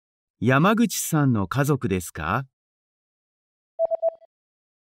 山口さんの家族ですか？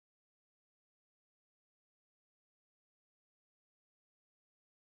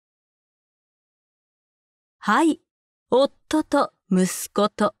はい。夫と息子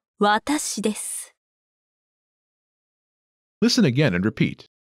と私です。Listen again and repeat.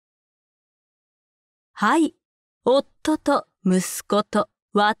 はい。夫と息子と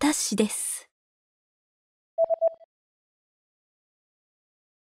私です。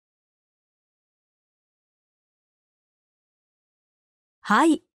は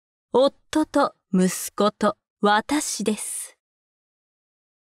い。夫と息子と私です。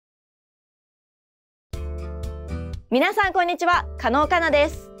皆さんこんにちは、加納かなで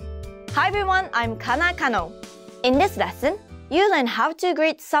す。Hi everyone, I'm Kana Kano. In this lesson, you learn how to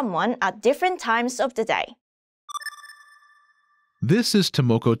greet someone at different times of the day. This is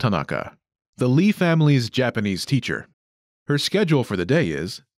Tomoko Tanaka, the Lee family's Japanese teacher. Her schedule for the day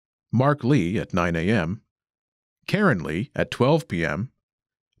is Mark Lee at 9 a.m., Karen Lee at 12 p.m.,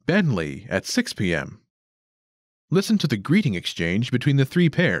 Ben Lee at 6 p.m. Listen to the greeting exchange between the three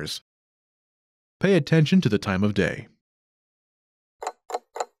pairs. Pay attention to the time of day.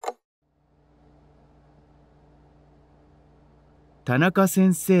 田中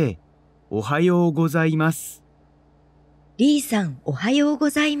先生、おはようございます。リーさん、おはようご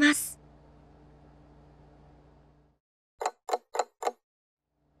ざいます。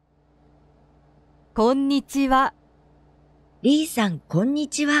こんにちは。リーさん、こんに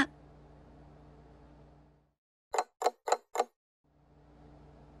ちは。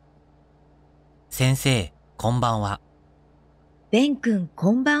先生、こんばんは。ベン君、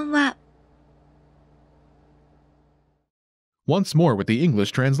こんばんは。Once more with the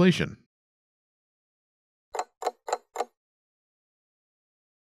English translation.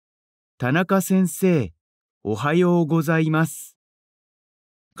 田中先生、おはようございます。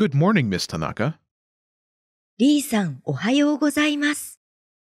Good morning, Miss Tanaka. リーさん、おはようございます。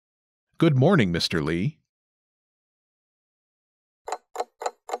Good morning, Mr. Lee.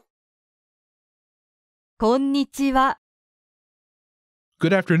 こんにちは。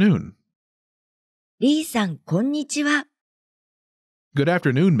Good afternoon. リーさん、こんにちは。Good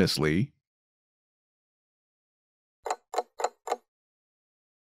afternoon, Miss Lee.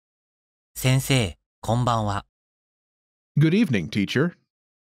 先生、こんばんは。Good evening, teacher.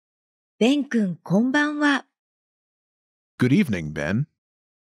 ベン君、こんばんは。Good evening, Ben.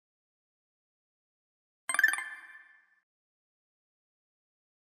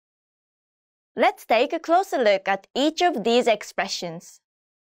 Let's take a closer look at each of these expressions.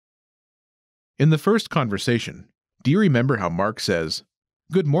 In the first conversation, do you remember how Mark says,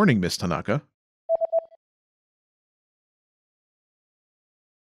 "Good morning, Miss Tanaka"?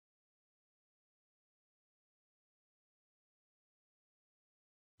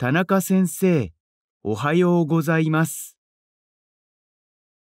 田中先生、おはようございます。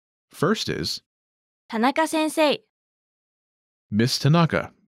First is 田中先生、 Miss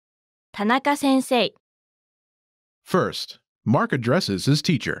Tanaka. 田中先生、 First, Mark addresses his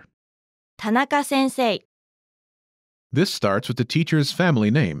teacher. 田中先生、 This starts with the teacher's family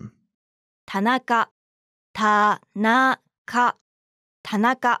name. 田中、田中、田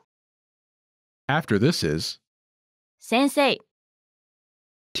中、 After this is 先生、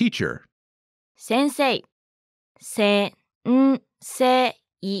 teacher. 先生、先生、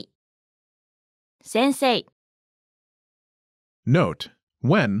先生、 Note,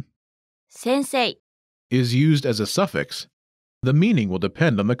 when 先生、 is used as a suffix, the meaning will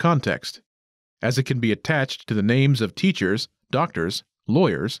depend on the context, as it can be attached to the names of teachers, doctors,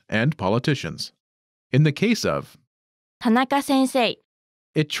 lawyers, and politicians. In the case of 田中先生、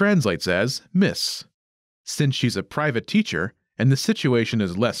 it translates as Miss, since she's a private teacher and the situation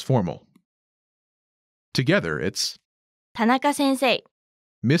is less formal. Together, it's 田中先生、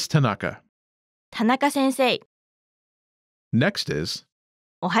 Miss Tanaka. 田中先生、 Next is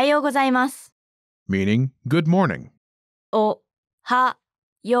おはようございます。 meaning good morning. おは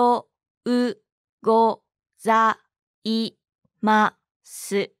ようございま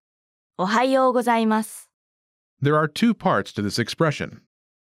す。おはようございます。 There are two parts to this expression.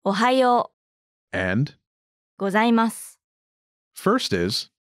 おはよ And うございます。 first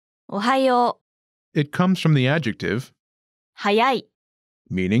is おはよう、 it comes from the adjective 早い。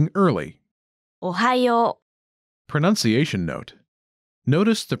 meaning early. おはよ Pronunciation note.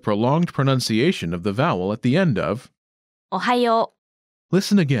 Notice the prolonged pronunciation of the vowel at the end of う、おはよ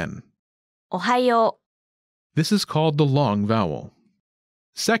listen again. う、おはよ This is called the long vowel.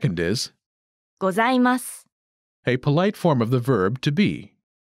 Second is う、ございます。 a polite form of the verb to be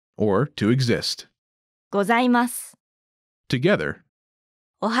or to exist. ございます。 Together,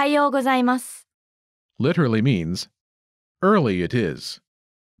 おはようございます。 literally means early it is,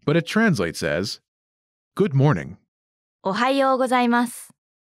 but it translates as good morning. おはようございます。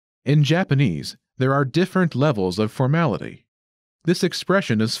 In Japanese, there are different levels of formality. This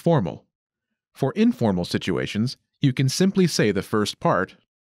expression is formal. For informal situations, you can simply say the first part,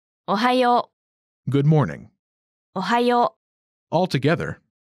 おはよ good morning. う、おはよう。 Altogether,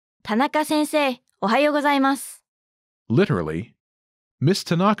 田中先生、おはようございます。 literally, Miss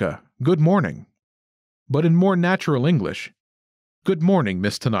Tanaka, good morning. But in more natural English, good morning,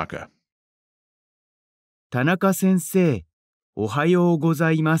 Miss Tanaka. 田中先生、おはようご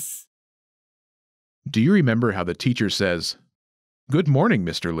ざいます。Do you remember how the teacher says, "Good morning,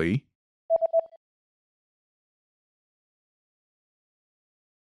 Mr. Lee"?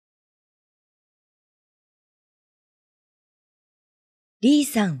 リー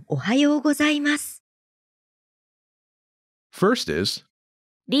さん、おはようございます。First is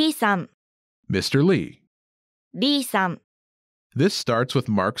リーさん、 Mr. Lee. リーさん、 This starts with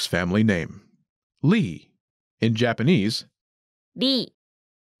Mark's family name, Lee. In Japanese, リ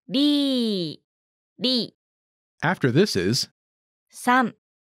ー、リー、リー。 after this is さん、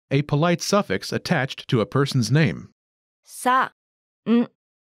 a polite suffix attached to a person's name. さ、ん、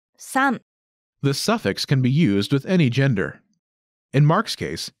さん。 The suffix can be used with any gender. In Mark's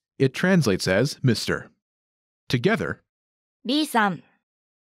case, it translates as Mr. Together, リーさん、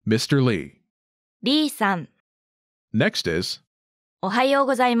 Mr. Lee. リーさん。 Next is おはよう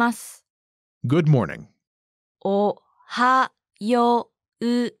ございます。 good morning. おはよ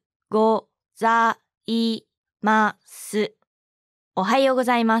うございます。おはようご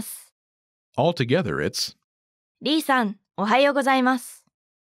ざいます。 Altogether, it's リーさん、おはようございます。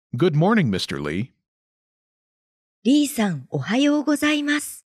 good morning, Mr. Lee. リーさん、おはようございま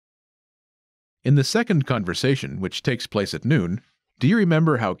す。In the second conversation, which takes place at noon, do you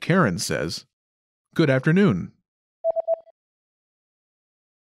remember how Karen says, "Good afternoon"?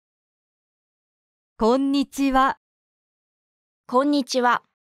 こんにちは。こんにちは。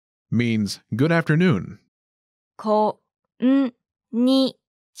 means good afternoon. こんに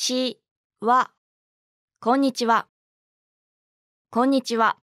ちは。こんにちは。こんにち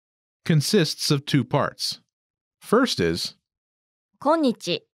は。 Consists of two parts. First is こんに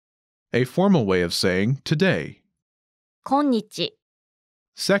ち。a formal way of saying today. 今日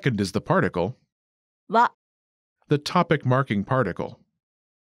Second is the particle, は the topic marking particle.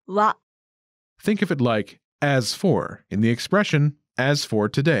 は Think of it like as for in the expression as for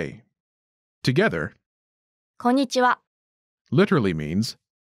today. Together こんにちは literally means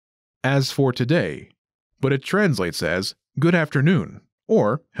as for today, but it translates as good afternoon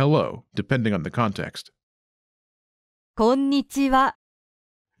or hello, depending on the context. こんにちは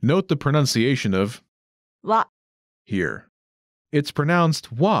Note the pronunciation of は here. It's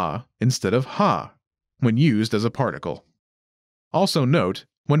pronounced wa instead of ha when used as a particle. Also note,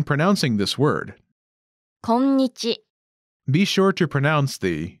 when pronouncing this word, こんにち be sure to pronounce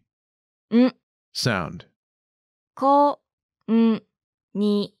the ん sound. こん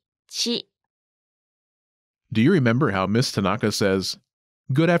にち Do you remember how Miss Tanaka says,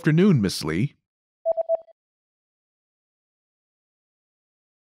 "Good afternoon, Miss Lee"?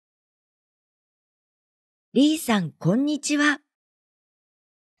 Lee さん、こんにちは。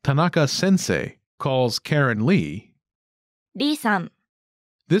Tanaka Sensei calls Karen Lee. リーさん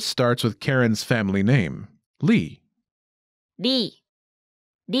This starts with Karen's family name, Lee. リ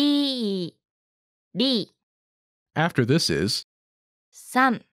ーリーリー After this is さ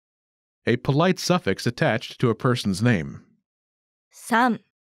ん a polite suffix attached to a person's name. さん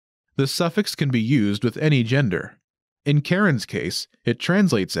The suffix can be used with any gender. In Karen's case, it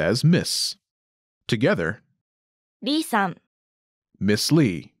translates as Miss. Together, リーさん Miss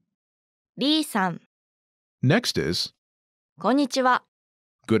Lee. リーさん Next is こんにちは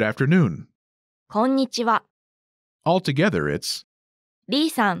good afternoon. こんにちは Altogether, it's リー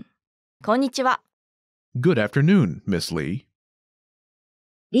さんこんにちは good afternoon, Miss Lee.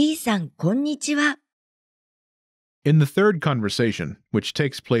 Lee さん、こんにちは。In the third conversation, which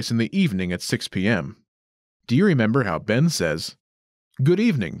takes place in the evening at 6 p.m., do you remember how Ben says, "Good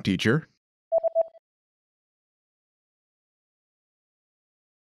evening, teacher"?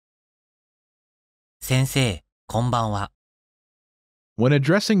 先生、こんばんは。 When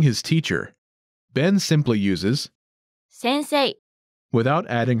addressing his teacher, Ben simply uses 先生 without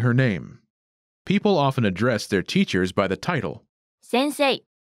adding her name. People often address their teachers by the title, 先生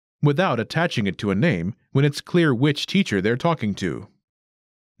without attaching it to a name when it's clear which teacher they're talking to.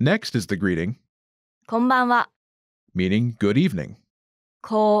 Next is the greeting, こんばんは meaning good evening.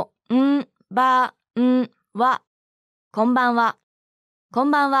 こんばんはこんばんはこ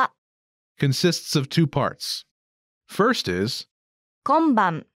んばんは Consists of two parts. First is 今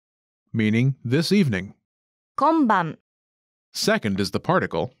晩 meaning this evening. 今晩 Second is the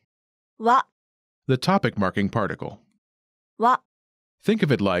particle, は the topic marking particle. は Think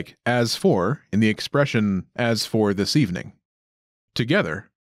of it like as for in the expression as for this evening. Together,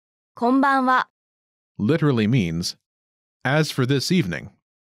 こんばんは literally means as for this evening,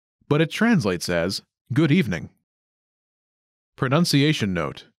 but it translates as good evening. Pronunciation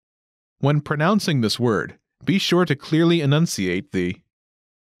note. When pronouncing this word, be sure to clearly enunciate the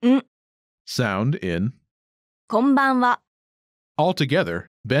ん sound in. こんばんは Altogether,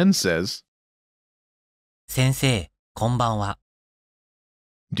 Ben says, 先生、こんばんは。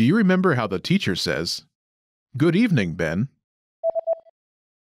 Do you remember how the teacher says, "Good evening, Ben"?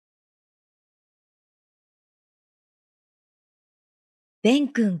 Ben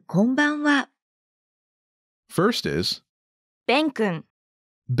君、こんばんは。First is ベン君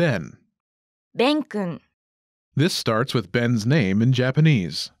Ben. ベン君 This starts with Ben's name in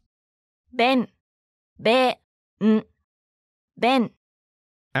Japanese. ベンベンベン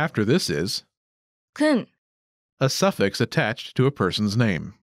After this is 君 a suffix attached to a person's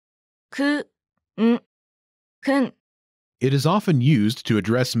name. くん君 It is often used to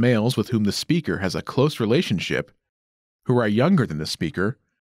address males with whom the speaker has a close relationship, who are younger than the speaker,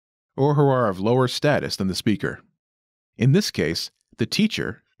 or who are of lower status than the speaker. In this case, the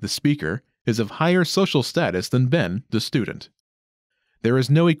teacher, the speaker, is of higher social status than Ben, the student. There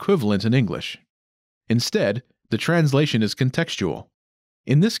is no equivalent in English. Instead, the translation is contextual.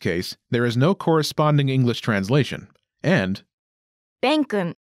 In this case, there is no corresponding English translation, and ベン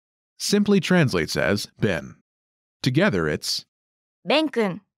君 simply translates as Ben. Together it's ベン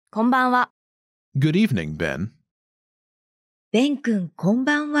君こんばんは good evening, Ben. Ben 君、こん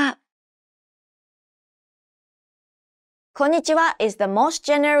ばんは。こんにちは is the most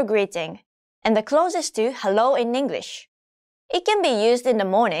general greeting and the closest to hello in English. It can be used in the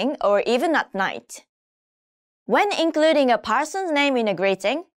morning or even at night. When including a person's name in a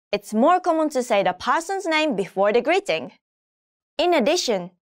greeting, it's more common to say the person's name before the greeting. In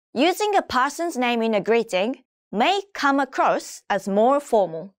addition, using a person's name in a greeting may come across as more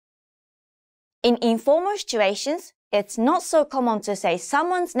formal. In informal situations, it's not so common to say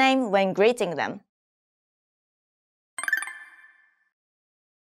someone's name when greeting them.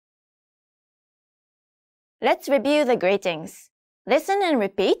 Let's review the greetings. Listen and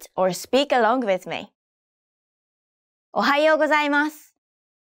repeat or speak along with me. おはようございます。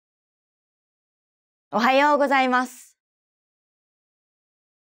おはようございます。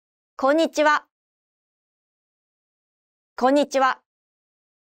こんにちは。こんにちは。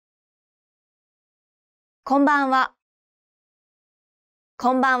こんばんは。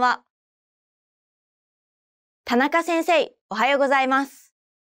こんばんは。田中先生、おはようございます。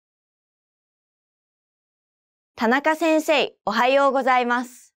田中先生、おはようございま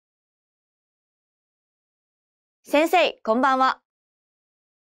す。先生、こんばんは。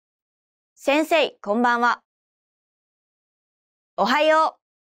先生、こんばんは。おはよ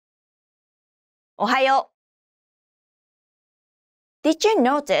う。おはよう。Did you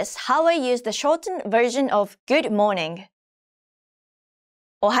notice how I used the shortened version of good morning?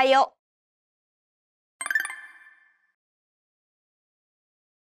 おはよ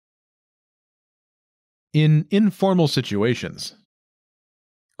う。In informal situations,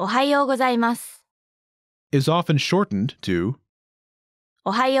 おはようございます。 is often shortened to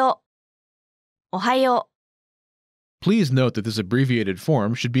おはよう。おはよう。 Please note that this abbreviated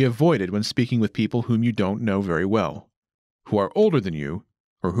form should be avoided when speaking with people whom you don't know very well, who are older than you,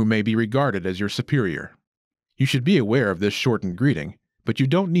 or who may be regarded as your superior. You should be aware of this shortened greeting, but you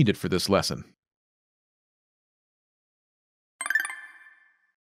don't need it for this lesson.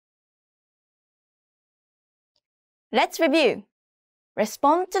 Let's review.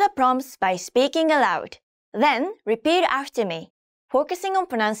 Respond to the prompts by speaking aloud. Then repeat after me, focusing on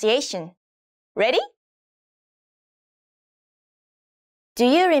pronunciation. Ready? Do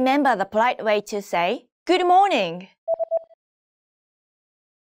you remember the polite way to say, Good morning?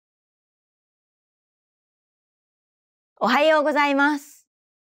 おはようございます。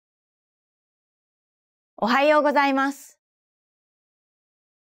おはようございます。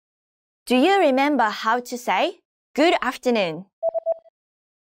Do you remember how to say, Good afternoon?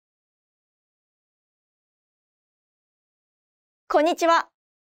 こんにちは。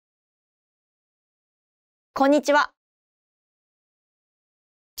こんにちは。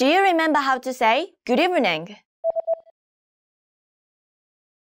Do you remember how to say, Good evening?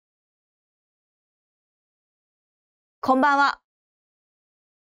 こんばんは。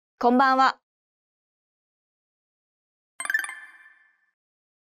こんばんは。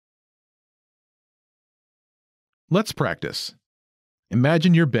Let's practice.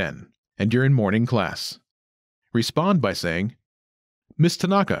 Imagine you're Ben, and you're in morning class. Respond by saying, Miss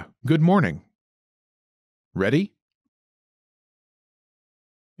Tanaka, good morning. Ready?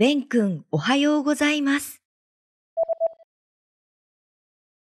 ベン君、おはようございます。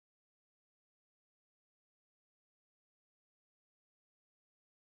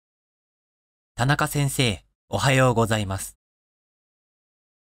田中先生、おはようございます。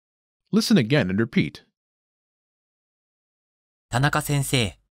Listen again and repeat. 田中先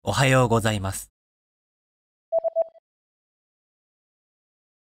生、おはようございます。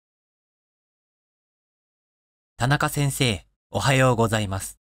田中先生、おはようございま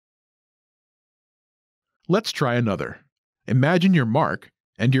す。Let's try another. Imagine you're Mark,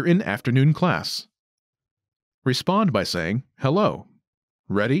 and you're in afternoon class. Respond by saying, Hello.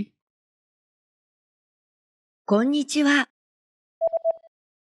 Ready? こんにちは。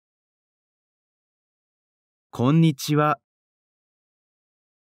こんにちは。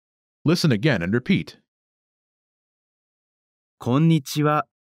Listen again and repeat. こんにちは。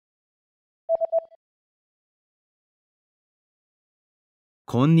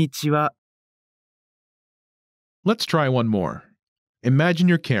こんにちは。Let's try one more. Imagine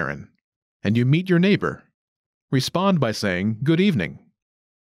you're Karen, and you meet your neighbor. Respond by saying, Good evening.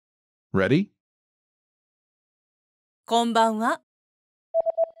 Ready? こんばんは。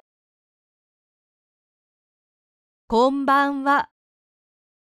こんばんは。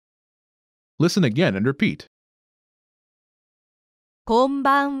Listen again and repeat. こん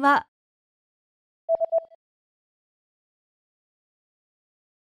ばんは。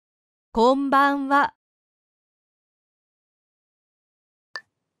こんばんは。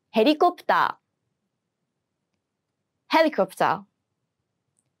ヘリコプター。ヘリコプター。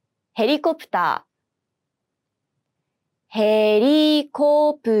ヘリコプター。ヘリ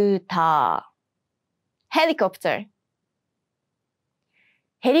コプター。ヘリコプター。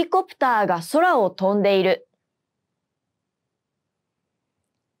ヘリコプターが空を飛んでいる。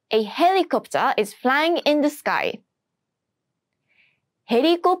A helicopter is flying in the sky. ヘ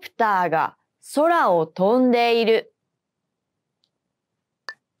リコプターが空を飛んでいる。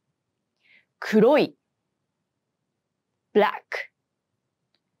黒い。black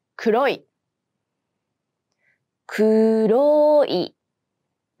黒い黒い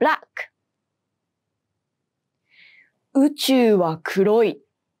black 宇宙は黒い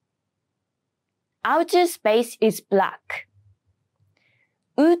outer space is black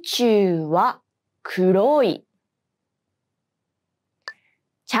宇宙は黒い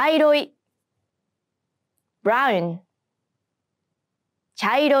茶色い brown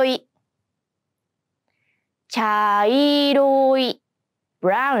茶色い茶色い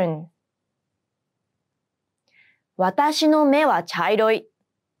brown 私の目は茶色い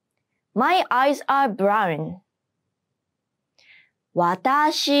My eyes are brown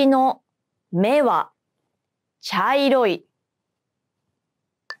私の目は茶色い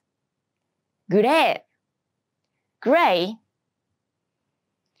グレー gray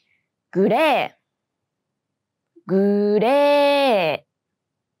グレーグレ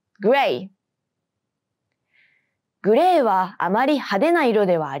ー gray グレーはあまり派手な色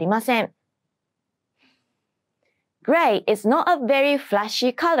ではありません。Gray is not a very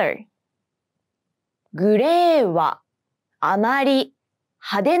flashy color. グレーはあまり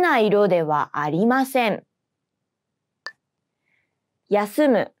派手な色ではありません。休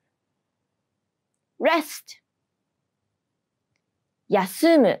む rest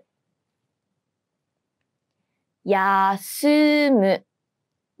休む休む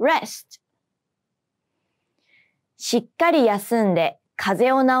rest しっかり休んで風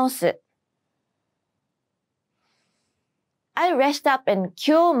邪を治す。I'll rest up and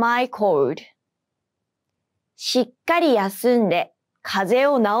cure my cold. しっかり休んで風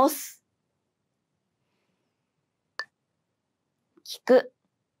邪を治す。聞く。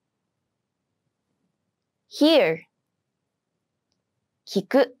hear 聞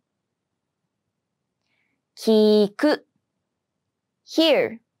く。聞く。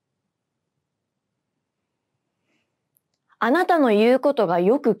hearあなたの言うことが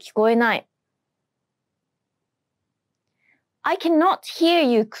よく聞こえない。I cannot hear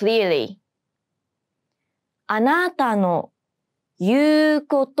you clearly. あなたの言う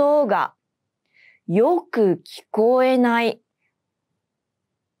ことがよく聞こえない。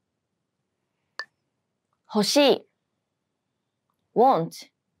欲しい。want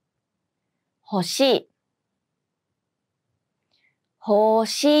欲しい。欲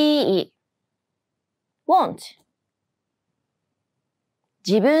しい。want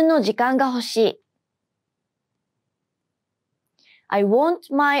自分の時間が欲しい。I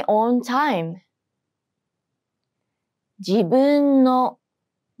want my own time. 自分の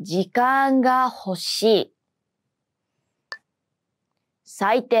時間が欲しい。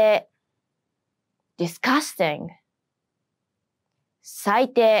最低。disgusting.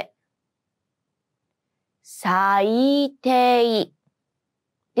 最低。最低。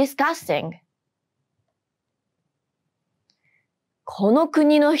disgusting.この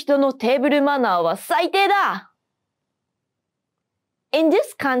国の人のテーブルマナーは最低だ !In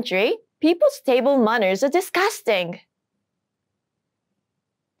this country, people's table manners are disgusting.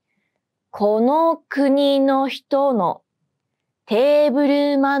 この国の人のテーブ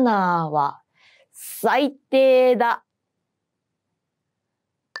ルマナーは最低だ。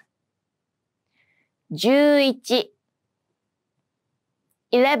11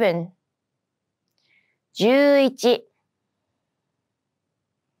 11 11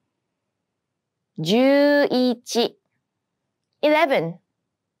 11 11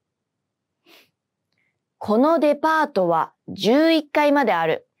このデパートは11階まであ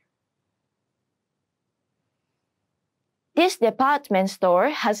る。This department store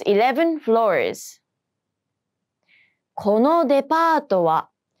has 11 floors. このデパートは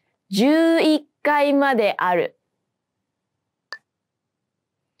11階まである。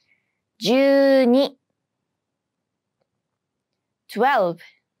12 12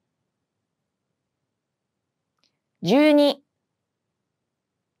 12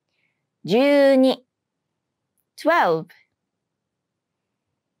 12 12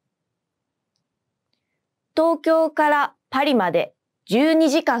東京からパリまで12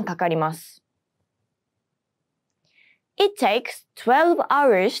時間かかります。It takes 12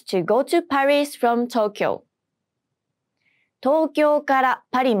 hours to go to Paris from Tokyo. 東京から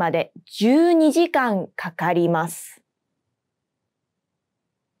パリまで12時間かかります。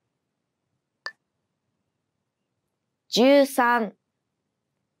13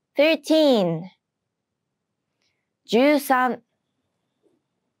 13 13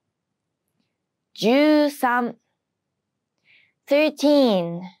 13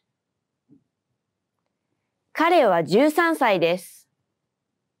 13彼は13歳です。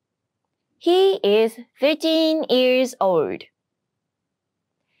He is 13 years old.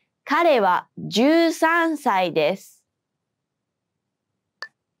 彼は13歳です。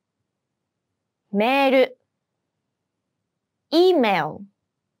メール、email、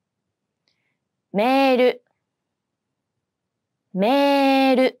メール、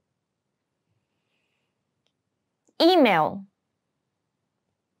メール、email。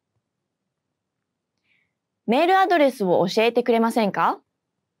メールアドレスを教えてくれませんか？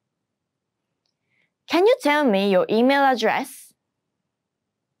 Can you tell me your email address?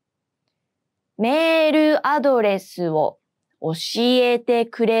 メールアドレスを教えて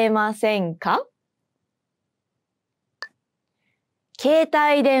くれませんか？携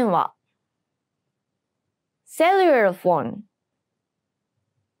帯電話 cellular phone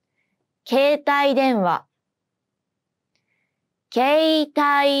携帯電話携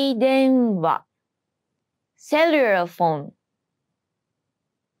帯電話 cellular phone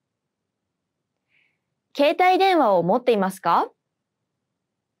携帯電話を持っていますか？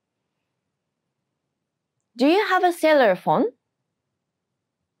 Do you have a cellular phone?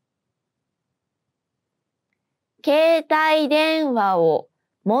 携帯電話を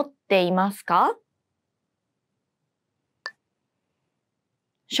持っていますか？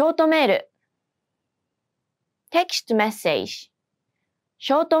ショートメール text message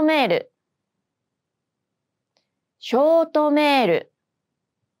ショートメールショートメール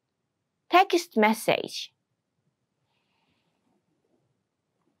text message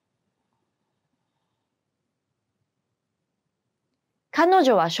彼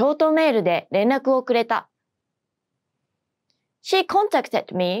女はショートメールで連絡をくれた。She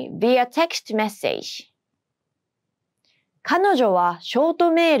contacted me via text message. 彼女はショー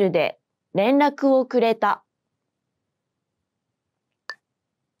トメールで連絡をくれた。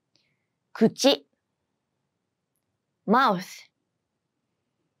口 mouth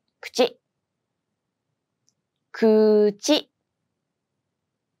口口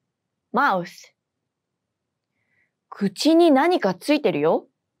mouth 口に何かついてるよ。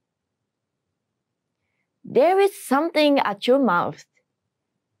There is something at your mouth.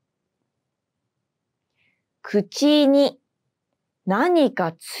 口に何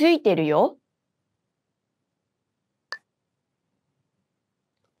かついてるよ。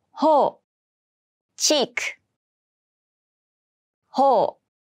頬 cheek 頬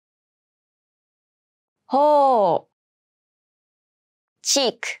頬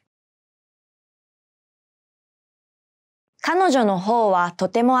cheek 彼女の頬はと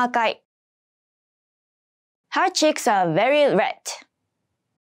ても赤い。Her cheeks are very red.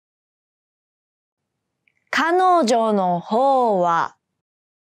 彼女の頬は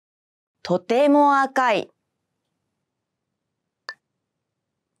とても赤い。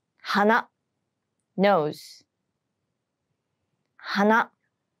鼻 nose 鼻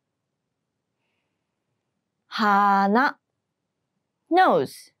鼻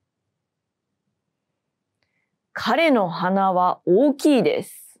nose 彼の鼻は大きいで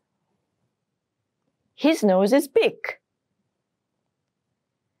す。His nose is big.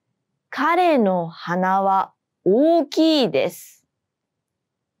 彼の鼻は大きいです。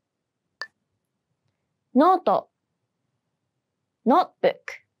ノート notebook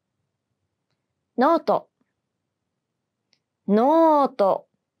ノートノート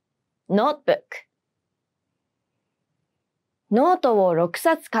notebook ノートを6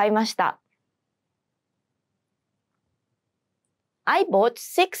冊買いました。I bought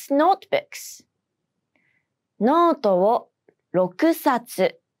 6 notebooks. ノートを6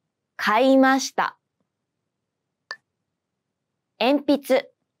冊買いました。鉛筆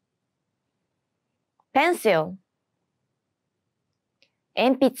pencil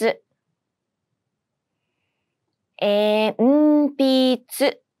鉛筆鉛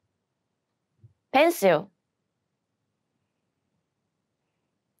筆 pencil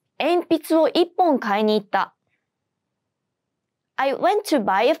鉛筆を1本買いに行った。I went to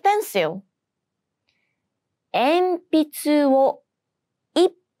buy a pencil. 鉛筆を1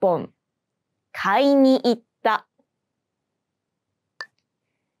本買いに行った。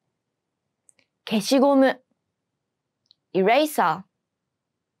消しゴム eraser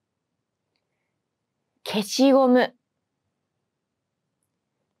消しゴム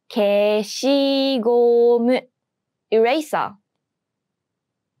消しゴム eraser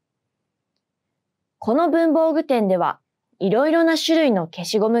この文房具店ではいろいろな種類の消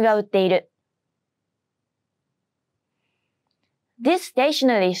しゴムが売っている。This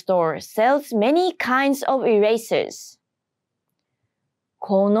stationery store sells many kinds of erasers.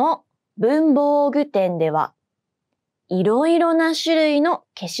 この文房具店ではいろいろな種類の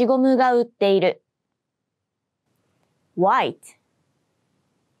消しゴムが売っている。white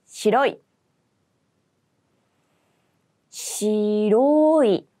白い白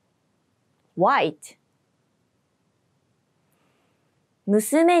い white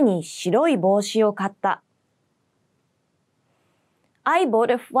娘に白い帽子を買った。I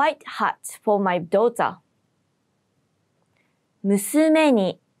bought a white hat for my daughter. 娘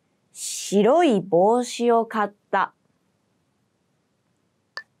に白い帽子を買った。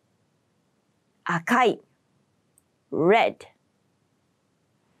赤い red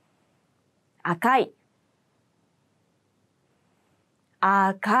赤い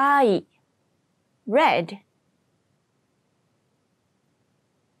赤い red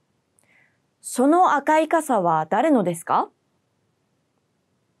その赤い傘は誰のですか？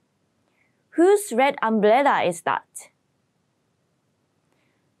 Whose red umbrella is that?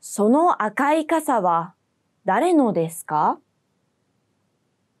 その赤い傘は誰のですか？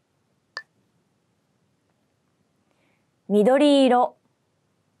緑色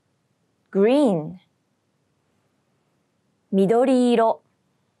green 緑色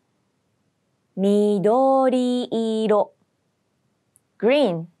緑色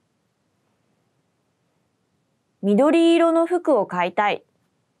green 緑色の服を買いたい。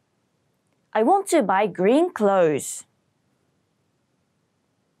I want to buy green clothes.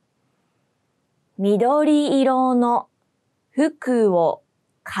 緑色の服を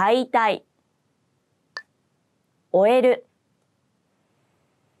買いたい。終える。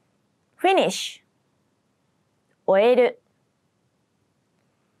finish 終える。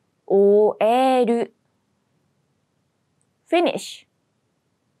終える。finish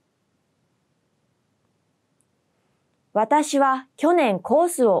私は去年コー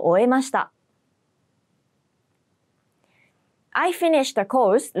スを終えました。I finished the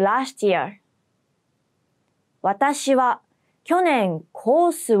course last year. 私は去年コ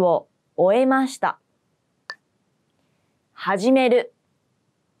ースを終えました。始める。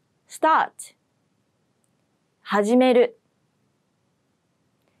start 始める。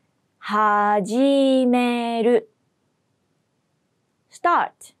始める。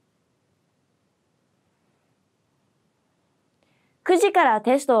start 9時から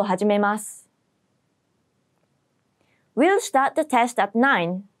テストを始めます。We'll start the test at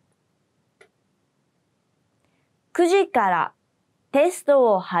 9. 9時からテス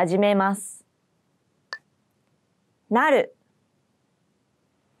トを始めます。なる。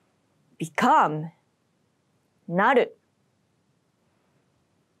become なる。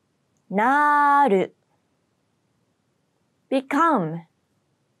なる。become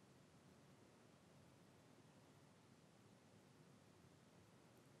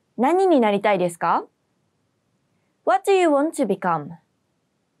何になりたいですか？ What do you want to become?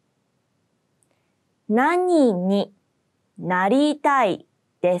 何になりたい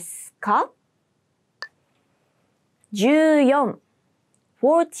ですか？ 14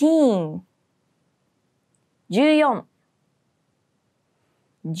 14 14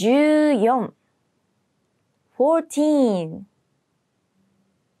 14 14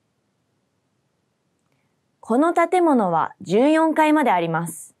この建物は14階までありま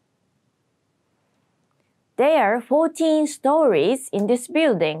す。There are 14 stories in this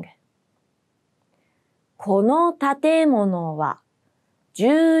building. この建物は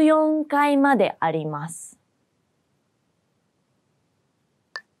14階まであります。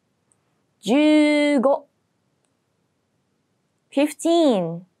15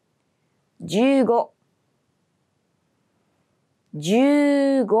 15 15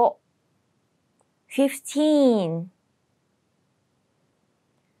 15 15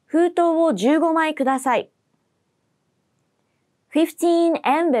封筒を15枚ください。15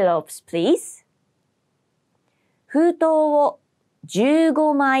 envelopes, please. 封筒を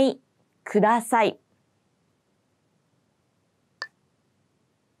15枚ください。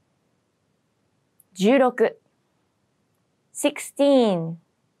16 16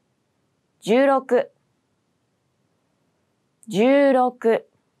 16 16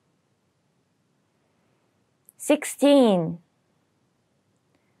 16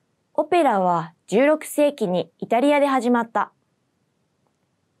オペラは16世紀にイタリアで始まった。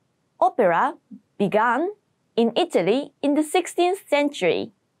Opera began in Italy in the 16th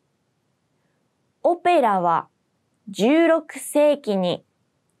century. オペラは16世紀に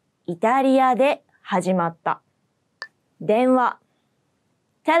イタリアで始まった。電話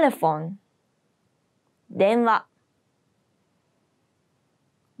telephone 電話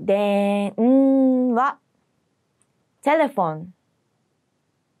電話 telephone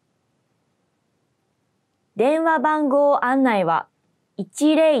電話番号案内は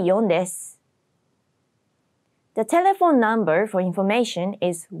104です。The telephone number for information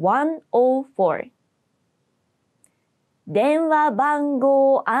is 104. 電話番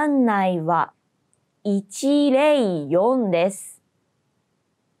号案内は104です。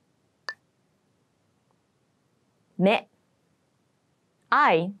目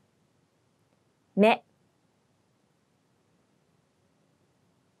I 目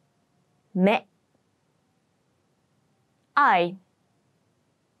目 I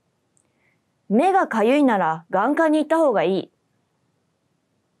目がかゆいなら眼科に行った方がいい。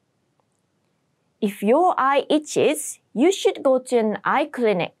If your eye itches, you should go to an eye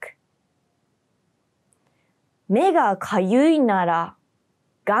clinic. 目がかゆいなら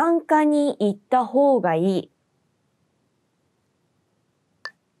眼科に行った方がいい。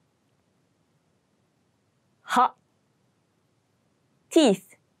歯 teeth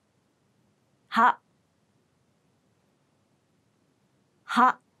歯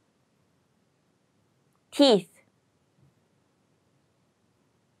歯 teeth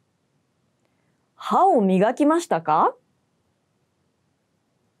歯を磨きましたか？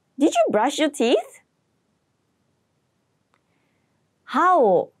 Did you brush your teeth? 歯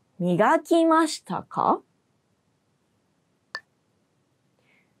を磨きましたか？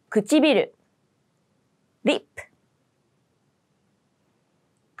唇 lip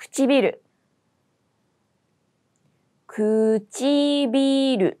唇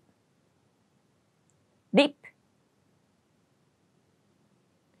唇 lip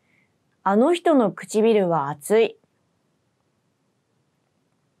あの人の唇は厚い。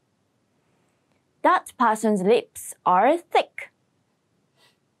That person's lips are thick.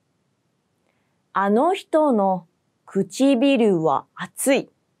 あの人の唇は厚い。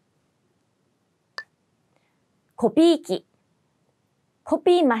コピー機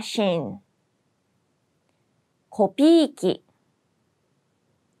copy machine コピー機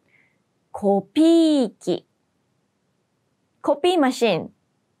コピー機 copy machine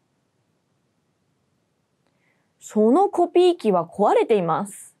そのコピー機は壊れていま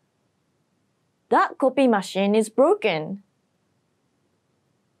す。That copy machine is broken.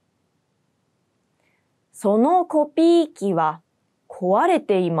 そのコピー機は壊れ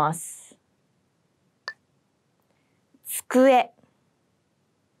ています。机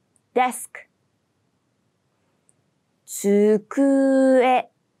desk 机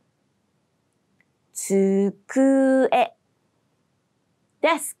机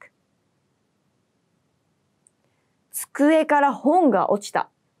desk 机から本が落ちた。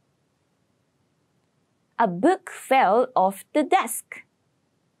A book fell off the desk.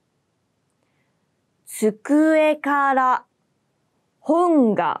 机から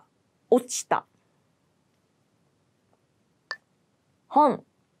本が落ちた。本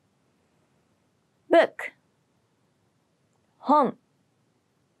book 本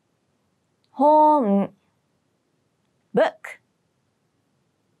本 book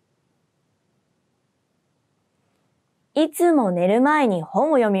いつも寝る前に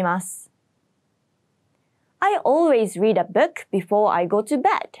本を読みます。I always read a book before I go to bed.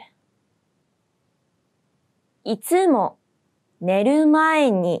 いつも寝る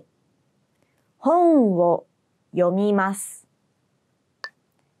前に本を読みます。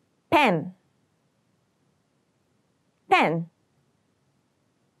pen pen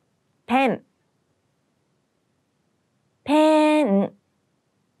pen pen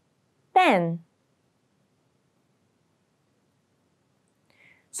pen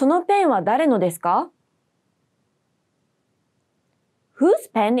そのペンは誰のですか？ Whose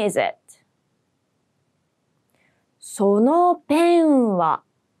pen is it? そのペンは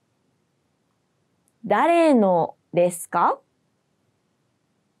誰のですか？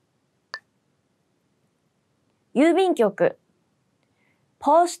郵便局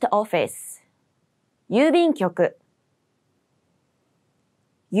Post office 郵便局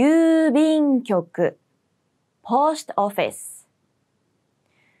郵便局 Post office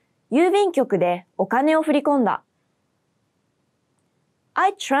郵便局でお金を振り込んだ。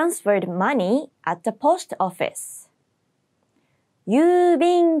I transferred money at the post office. 郵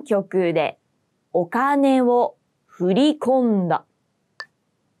便局でお金を振り込んだ。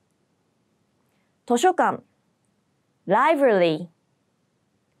図書館 library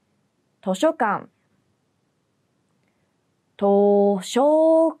図書館図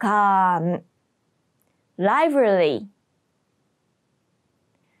書館 library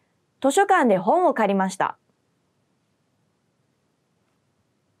図書館で本を借りました。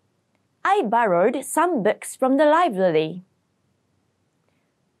I borrowed some books from the library.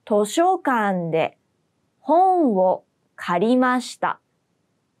 図書館で本を借りました。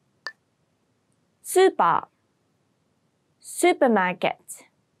スーパー supermarket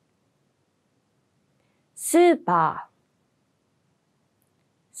スーパー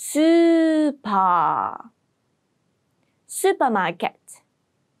スーパースーパーマーケット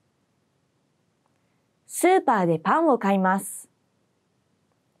スーパーでパンを買います。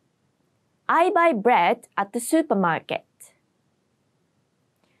I buy bread at the supermarket.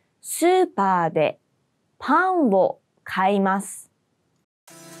 スーパーでパンを買います。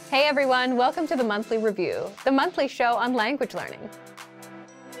 Hey everyone, welcome to the Monthly Review, the monthly show on language learning,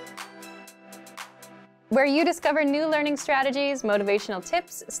 where you discover new learning strategies, motivational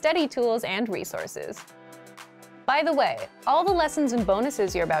tips, study tools, and resources. By the way, all the lessons and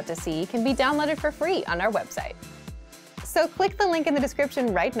bonuses you're about to see can be downloaded for free on our website. So click the link in the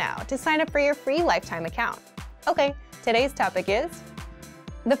description right now to sign up for your free lifetime account. Okay, today's topic is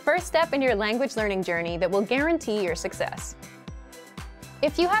the first step in your language learning journey that will guarantee your success.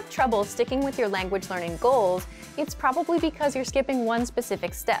 If you have trouble sticking with your language learning goals, it's probably because you're skipping one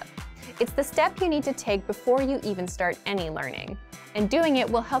specific step. It's the step you need to take before you even start any learning. And doing it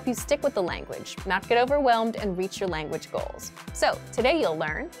will help you stick with the language, not get overwhelmed, and reach your language goals. So today you'll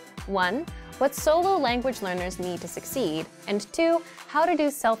learn 1. What solo language learners need to succeed, and 2. How to do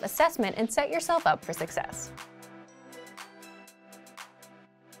self-assessment and set yourself up for success.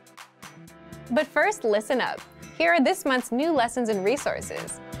 But first, listen up. Here are this month's new lessons and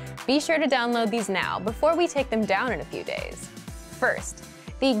resources. Be sure to download these now before we take them down in a few days. First,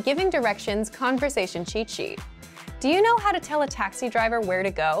 the Giving Directions Conversation Cheat Sheet. Do you know how to tell a taxi driver where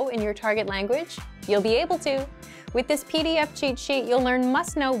to go in your target language? You'll be able to. With this PDF cheat sheet, you'll learn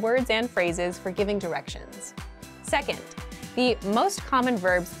must-know words and phrases for giving directions. Second, the Most Common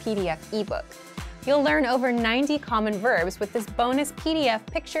Verbs PDF ebook. You'll learn over 90 common verbs with this bonus PDF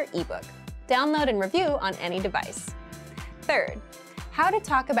picture ebook. Download and review on any device. Third, how to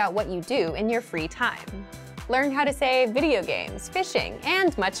talk about what you do in your free time. Learn how to say video games, fishing,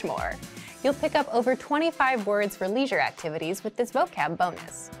 and much more. You'll pick up over 25 words for leisure activities with this vocab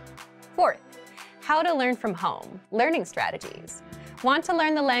bonus. Fourth, how to learn from home, learning strategies. Want to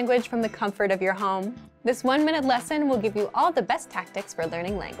learn the language from the comfort of your home? This 1-minute lesson will give you all the best tactics for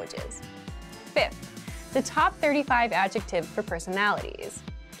learning languages. Fifth, the top 35 adjectives for personalities.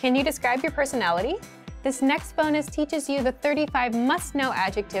 Can you describe your personality? This next bonus teaches you the 35 must-know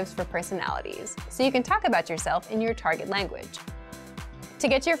adjectives for personalities, so you can talk about yourself in your target language. To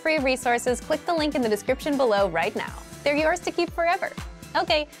get your free resources, click the link in the description below right now. They're yours to keep forever.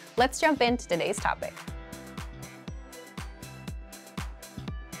 Okay, let's jump into today's topic.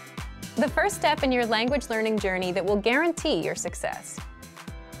 The first step in your language learning journey that will guarantee your success.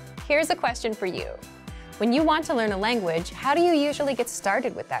 Here's a question for you. When you want to learn a language, how do you usually get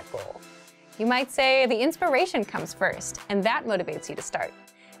started with that goal? You might say the inspiration comes first, and that motivates you to start.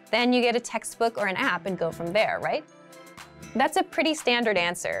 Then you get a textbook or an app and go from there, right? That's a pretty standard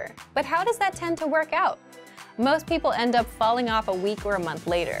answer, but how does that tend to work out? Most people end up falling off a week or a month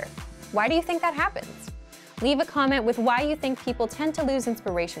later. Why do you think that happens? Leave a comment with why you think people tend to lose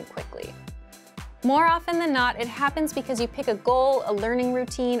inspiration quickly. More often than not, it happens because you pick a goal, a learning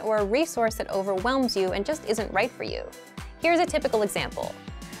routine, or a resource that overwhelms you and just isn't right for you. Here's a typical example.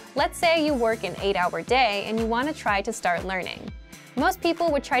 Let's say you work an 8-hour day and you want to try to start learning. Most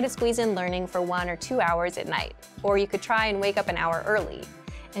people would try to squeeze in learning for 1 or 2 hours at night, or you could try and wake up an hour early.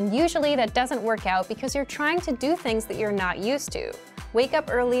 And usually that doesn't work out because you're trying to do things that you're not used to. Wake up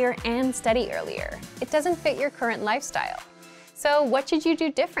earlier and study earlier. It doesn't fit your current lifestyle. So what should you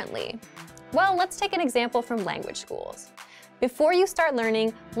do differently? Well, let's take an example from language schools. Before you start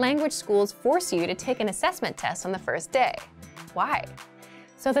learning, language schools force you to take an assessment test on the first day. Why?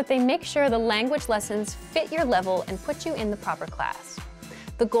 So that they make sure the language lessons fit your level and put you in the proper class.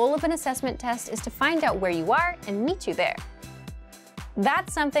 The goal of an assessment test is to find out where you are and meet you there.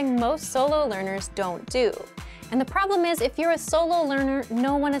 That's something most solo learners don't do. And the problem is, if you're a solo learner,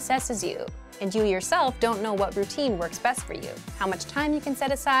 no one assesses you. And you yourself don't know what routine works best for you, how much time you can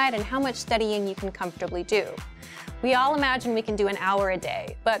set aside, and how much studying you can comfortably do. We all imagine we can do an hour a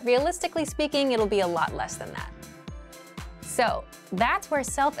day, but realistically speaking, it'll be a lot less than that. So that's where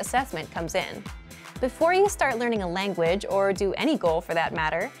self-assessment comes in. Before you start learning a language, or do any goal for that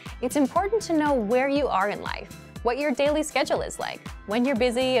matter, it's important to know where you are in life, what your daily schedule is like, when you're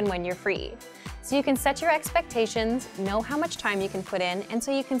busy and when you're free. So you can set your expectations, know how much time you can put in, and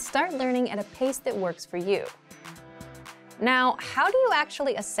so you can start learning at a pace that works for you. Now, how do you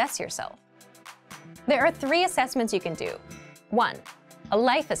actually assess yourself? There are 3 assessments you can do. 1. A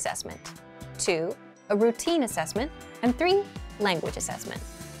life assessment. 2. A routine assessment. And 3. Language assessment.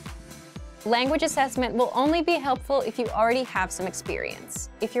 Language assessment will only be helpful if you already have some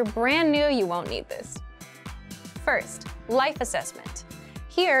experience. If you're brand new, you won't need this. First, life assessment.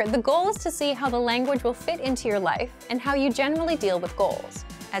 Here, the goal is to see how the language will fit into your life and how you generally deal with goals.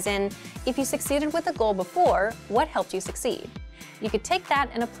 As in, if you succeeded with a goal before, what helped you succeed? You could take that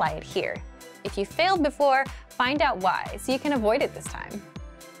and apply it here. If you failed before, find out why so you can avoid it this time.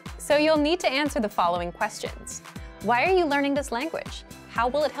 So you'll need to answer the following questions. Why are you learning this language? How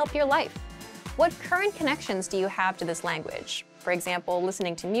will it help your life? What current connections do you have to this language? For example,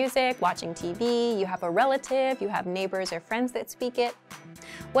 listening to music, watching TV, you have a relative, you have neighbors or friends that speak it.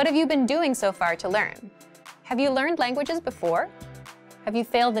 What have you been doing so far to learn? Have you learned languages before? Have you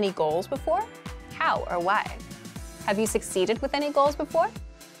failed any goals before? How or why? Have you succeeded with any goals before?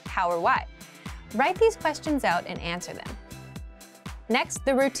 How or why? Write these questions out and answer them. Next,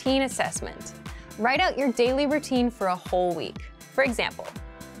 the routine assessment. Write out your daily routine for a whole week. For example,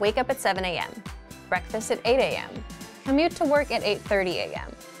 wake up at 7 a.m., breakfast at 8 a.m., commute to work at 8:30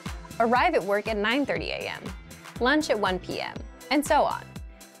 a.m., arrive at work at 9:30 a.m., lunch at 1 p.m., and so on.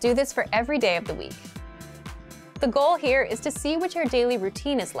 Do this for every day of the week. The goal here is to see what your daily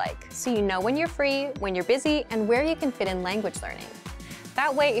routine is like, so you know when you're free, when you're busy, and where you can fit in language learning.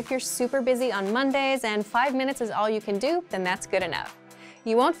 That way, if you're super busy on Mondays and 5 minutes is all you can do, then that's good enough.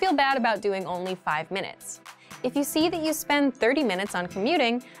 You won't feel bad about doing only 5 minutes. If you see that you spend 30 minutes on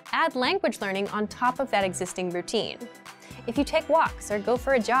commuting, add language learning on top of that existing routine. If you take walks or go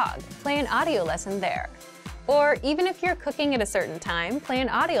for a jog, play an audio lesson there. Or even if you're cooking at a certain time, play an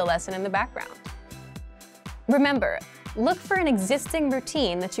audio lesson in the background. Remember, look for an existing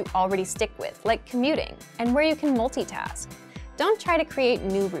routine that you already stick with, like commuting, and where you can multitask. Don't try to create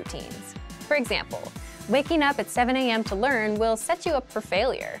new routines. For example, waking up at 7 a.m. to learn will set you up for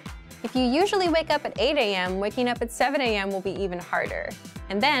failure. If you usually wake up at 8 a.m., waking up at 7 a.m. will be even harder.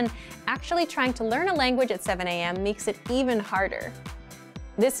 And then, actually trying to learn a language at 7 a.m. makes it even harder.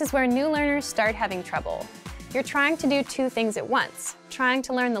 This is where new learners start having trouble. You're trying to do two things at once, trying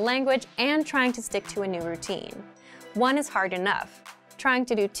to learn the language and trying to stick to a new routine. One is hard enough. Trying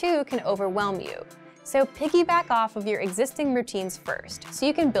to do two can overwhelm you. So piggyback off of your existing routines first, so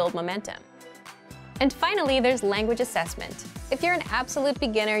you can build momentum. And finally, there's language assessment. If you're an absolute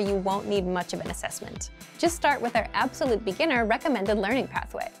beginner, you won't need much of an assessment. Just start with our absolute beginner recommended learning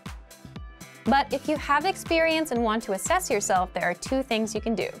pathway. But if you have experience and want to assess yourself, there are two things you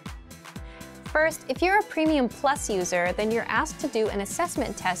can do. First, if you're a Premium Plus user, then you're asked to do an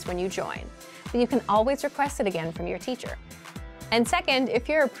assessment test when you join, but you can always request it again from your teacher. And second, if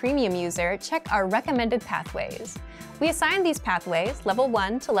you're a Premium user, check our recommended pathways. We assign these pathways, level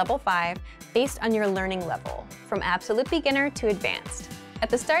 1 to level 5, based on your learning level, from absolute beginner to advanced. At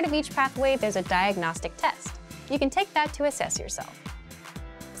the start of each pathway, there's a diagnostic test. You can take that to assess yourself.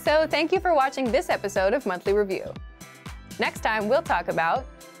 So thank you for watching this episode of Monthly Review. Next time, we'll talk about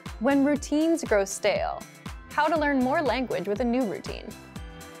when routines grow stale, how to learn more language with a new routine.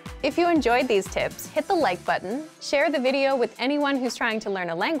 If you enjoyed these tips, hit the like button, share the video with anyone who's trying to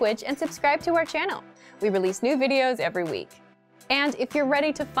learn a language, and subscribe to our channel. We release new videos every week. And if you're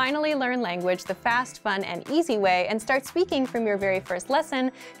ready to finally learn language the fast, fun, and easy way and start speaking from your very first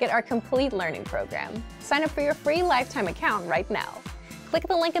lesson, get our complete learning program. Sign up for your free lifetime account right now. Click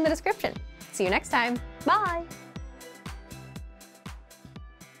the link in the description. See you next time. Bye!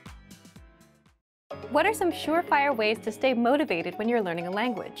 What are some surefire ways to stay motivated when you're learning a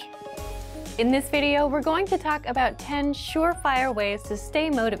language? In this video, we're going to talk about 10 surefire ways to stay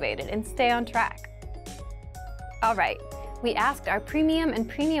motivated and stay on track. All right, we asked our Premium and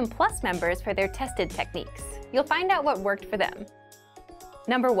Premium Plus members for their tested techniques. You'll find out what worked for them.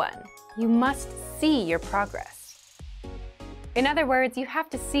 Number 1, you must see your progress. In other words, you have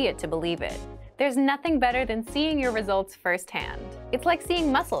to see it to believe it. There's nothing better than seeing your results firsthand. It's like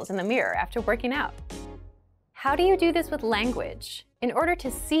seeing muscles in the mirror after working out. How do you do this with language? In order to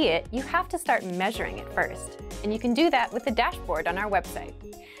see it, you have to start measuring it first. And you can do that with the dashboard on our website.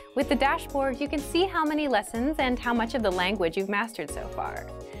 With the dashboard, you can see how many lessons and how much of the language you've mastered so far.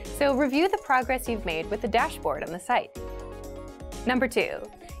 So review the progress you've made with the dashboard on the site. Number 2,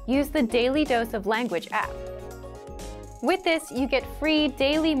 use the Daily Dose of Language app. With this, you get free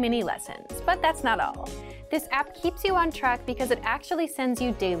daily mini lessons, but that's not all. This app keeps you on track because it actually sends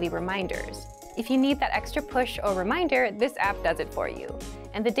you daily reminders. If you need that extra push or reminder, this app does it for you.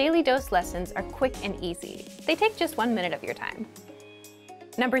 And the Daily Dose lessons are quick and easy. They take just 1 minute of your time.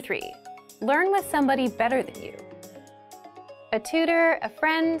 Number 3, learn with somebody better than you. A tutor, a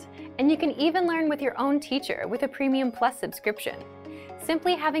friend, and you can even learn with your own teacher with a Premium Plus subscription.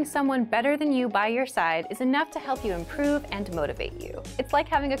 Simply having someone better than you by your side is enough to help you improve and motivate you. It's like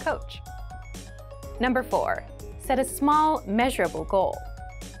having a coach. Number 4, set a small, measurable goal.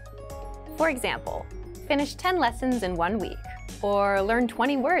 For example, finish 10 lessons in 1 week, or learn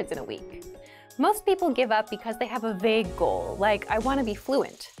 20 words in a week. Most people give up because they have a vague goal, like I want to be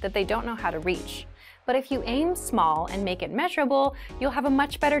fluent, that they don't know how to reach. But if you aim small and make it measurable, you'll have a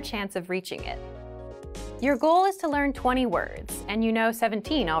much better chance of reaching it. Your goal is to learn 20 words, and you know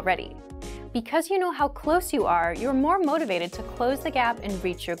 17 already. Because you know how close you are, you're more motivated to close the gap and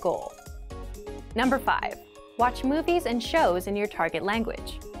reach your goal. Number 5, watch movies and shows in your target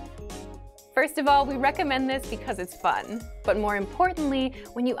language. First of all, we recommend this because it's fun. But more importantly,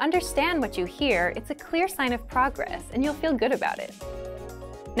 when you understand what you hear, it's a clear sign of progress and you'll feel good about it.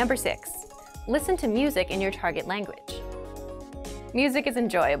 Number 6, listen to music in your target language. Music is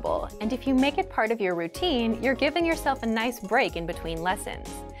enjoyable, and if you make it part of your routine, you're giving yourself a nice break in between lessons.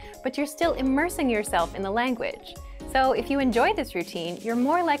 But you're still immersing yourself in the language. So if you enjoy this routine, you're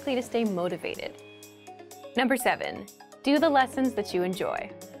more likely to stay motivated. Number 7, do the lessons that you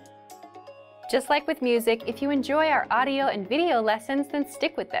enjoy. Just like with music, if you enjoy our audio and video lessons, then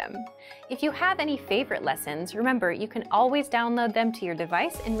stick with them. If you have any favorite lessons, remember you can always download them to your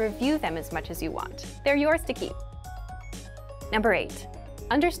device and review them as much as you want. They're yours to keep. Number 8,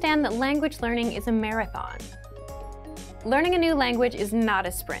 understand that language learning is a marathon. Learning a new language is not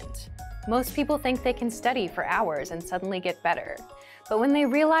a sprint. Most people think they can study for hours and suddenly get better. But when they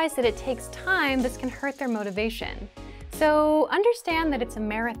realize that it takes time, this can hurt their motivation. So understand that it's a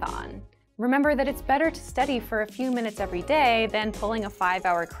marathon. Remember that it's better to study for a few minutes every day than pulling a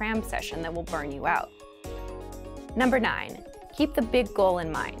 5-hour cram session that will burn you out. Number 9, keep the big goal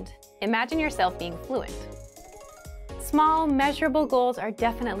in mind. Imagine yourself being fluent. Small, measurable goals are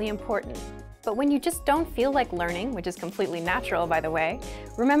definitely important. But when you just don't feel like learning, which is completely natural by the way,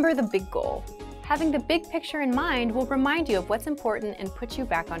 remember the big goal. Having the big picture in mind will remind you of what's important and put you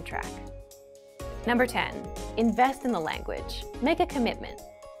back on track. Number 10, invest in the language. Make a commitment.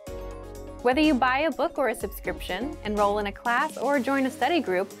 Whether you buy a book or a subscription, enroll in a class, or join a study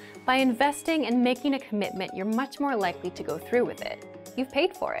group, by investing and making a commitment, you're much more likely to go through with it. You've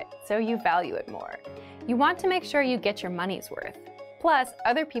paid for it, so you value it more. You want to make sure you get your money's worth. Plus,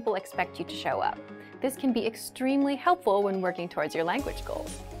 other people expect you to show up. This can be extremely helpful when working towards your language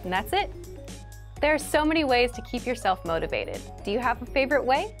goals. And that's it. There are so many ways to keep yourself motivated. Do you have a favorite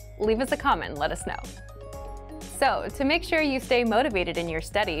way? Leave us a comment and let us know. So, to make sure you stay motivated in your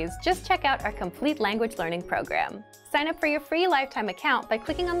studies, just check out our complete language learning program. Sign up for your free lifetime account by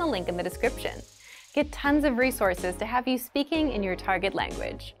clicking on the link in the description. Get tons of resources to have you speaking in your target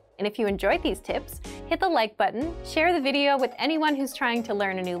language. And if you enjoyed these tips, hit the like button, share the video with anyone who's trying to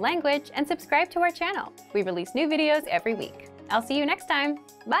learn a new language, and subscribe to our channel. We release new videos every week. I'll see you next time.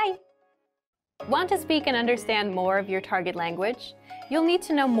 Bye! Want to speak and understand more of your target language? You'll need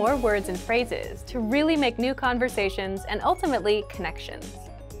to know more words and phrases to really make new conversations and ultimately connections.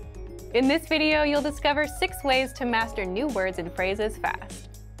 In this video, you'll discover 6 ways to master new words and phrases fast.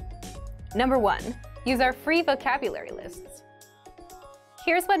 Number 1, use our free vocabulary lists.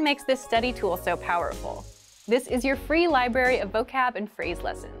 Here's what makes this study tool so powerful. This is your free library of vocab and phrase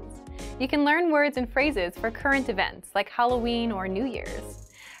lessons. You can learn words and phrases for current events like Halloween or New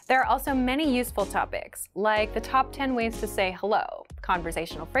Year's. There are also many useful topics, like the top 10 ways to say hello,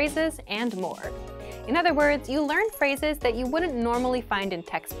 conversational phrases, and more. In other words, you learn phrases that you wouldn't normally find in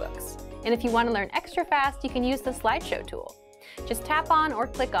textbooks. And if you want to learn extra fast, you can use the slideshow tool. Just tap on or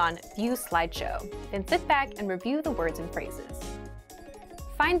click on View Slideshow, then sit back and review the words and phrases.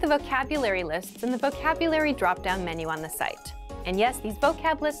 Find the vocabulary lists in the vocabulary drop-down menu on the site. And yes, these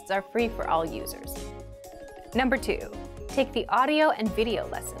vocab lists are free for all users. Number 2, take the audio and video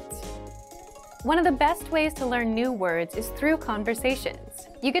lessons. One of the best ways to learn new words is through conversations.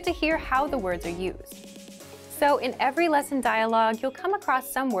 You get to hear how the words are used. So in every lesson dialogue, you'll come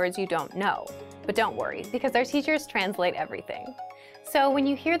across some words you don't know. But don't worry, because our teachers translate everything. So when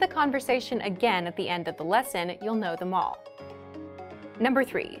you hear the conversation again at the end of the lesson, you'll know them all. Number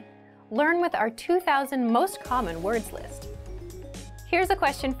 3, learn with our 2,000 most common words list. Here's a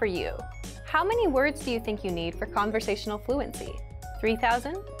question for you. How many words do you think you need for conversational fluency?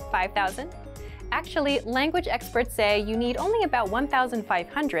 3,000? 5,000? Actually, language experts say you need only about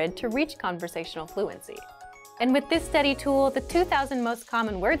 1,500 to reach conversational fluency. And with this study tool, the 2,000 most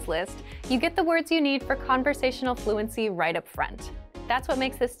common words list, you get the words you need for conversational fluency right up front. That's what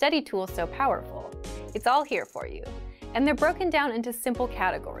makes this study tool so powerful. It's all here for you. And they're broken down into simple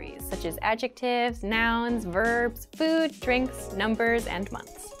categories, such as adjectives, nouns, verbs, food, drinks, numbers, and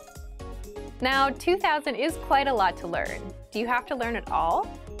months. Now, 2,000 is quite a lot to learn. Do you have to learn it all?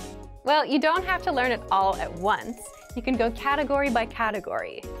 Well, you don't have to learn it all at once. You can go category by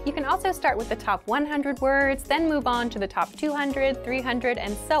category. You can also start with the top 100 words, then move on to the top 200, 300,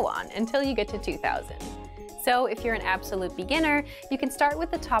 and so on until you get to 2,000. So if you're an absolute beginner, you can start with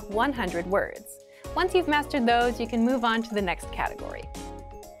the top 100 words. Once you've mastered those, you can move on to the next category.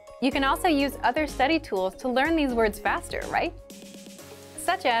 You can also use other study tools to learn these words faster, right?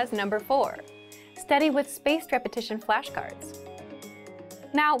 Such as number 4, study with spaced repetition flashcards.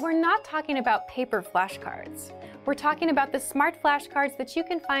 Now, we're not talking about paper flashcards. We're talking about the smart flashcards that you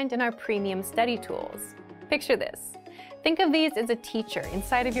can find in our premium study tools. Picture this. Think of these as a teacher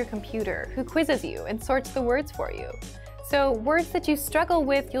inside of your computer who quizzes you and sorts the words for you. So words that you struggle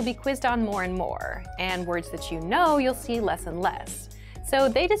with, you'll be quizzed on more and more, and words that you know, you'll see less and less. So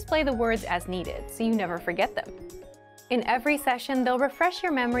they display the words as needed, so you never forget them. In every session, they'll refresh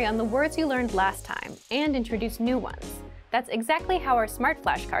your memory on the words you learned last time and introduce new ones. That's exactly how our smart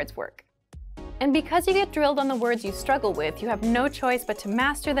flashcards work. And because you get drilled on the words you struggle with, you have no choice but to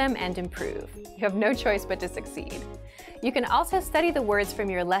master them and improve. You have no choice but to succeed. You can also study the words from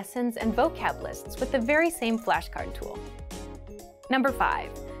your lessons and vocab lists with the very same flashcard tool. Number 5,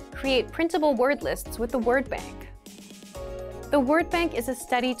 create printable word lists with the Word Bank. The Word Bank is a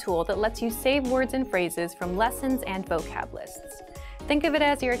study tool that lets you save words and phrases from lessons and vocab lists. Think of it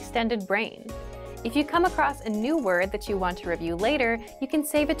as your extended brain. If you come across a new word that you want to review later, you can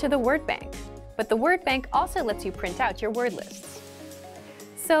save it to the Word Bank. But the Word Bank also lets you print out your word lists.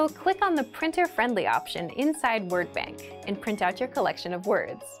 So click on the printer-friendly option inside Word Bank and print out your collection of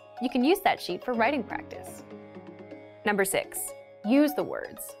words. You can use that sheet for writing practice. Number 6, use the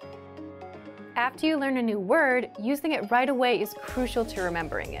words. After you learn a new word, using it right away is crucial to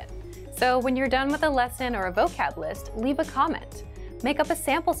remembering it. So when you're done with a lesson or a vocab list, leave a comment. Make up a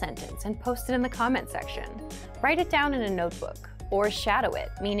sample sentence and post it in the comment section. Write it down in a notebook, or shadow it,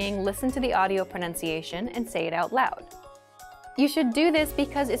 meaning listen to the audio pronunciation and say it out loud. You should do this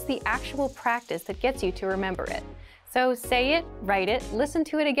because it's the actual practice that gets you to remember it. So say it, write it, listen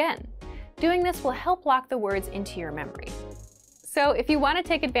to it again. Doing this will help lock the words into your memory. So if you want to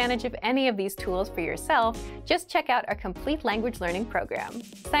take advantage of any of these tools for yourself, just check out our complete language learning program.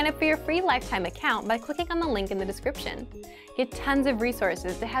 Sign up for your free lifetime account by clicking on the link in the description. Get tons of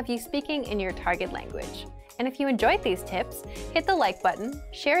resources to have you speaking in your target language. And if you enjoyed these tips, hit the like button,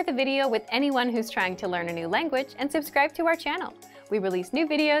 share the video with anyone who's trying to learn a new language, and subscribe to our channel. We release new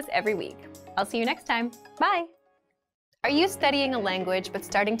videos every week. I'll see you next time. Bye! Are you studying a language but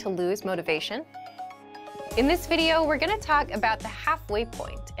starting to lose motivation? In this video, we're going to talk about the halfway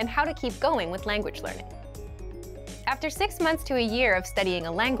point and how to keep going with language learning. After 6 months to a year of studying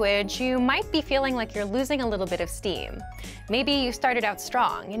a language, you might be feeling like you're losing a little bit of steam. Maybe you started out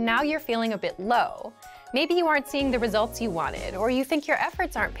strong and now you're feeling a bit low. Maybe you aren't seeing the results you wanted, or you think your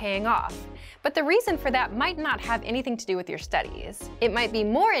efforts aren't paying off. But the reason for that might not have anything to do with your studies. It might be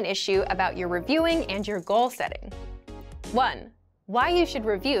more an issue about your reviewing and your goal setting. 1. Why you should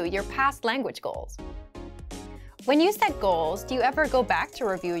review your past language goals. When you set goals, do you ever go back to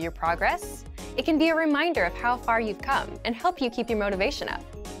review your progress? It can be a reminder of how far you've come and help you keep your motivation up.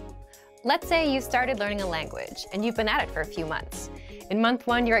 Let's say you started learning a language and you've been at it for a few months. In month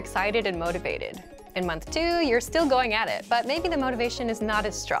 1, you're excited and motivated. In month 2, you're still going at it, but maybe the motivation is not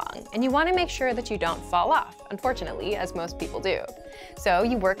as strong, and you want to make sure that you don't fall off, unfortunately, as most people do. So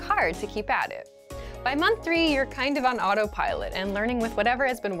you work hard to keep at it. By month 3, you're kind of on autopilot and learning with whatever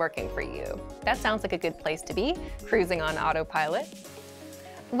has been working for you. That sounds like a good place to be, cruising on autopilot.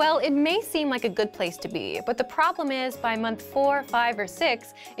 Well, it may seem like a good place to be, but the problem is by month 4, 5, or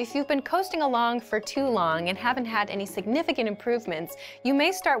 6, if you've been coasting along for too long and haven't had any significant improvements, you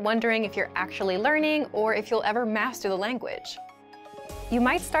may start wondering if you're actually learning or if you'll ever master the language. You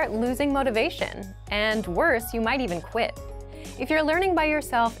might start losing motivation, and worse, you might even quit. If you're learning by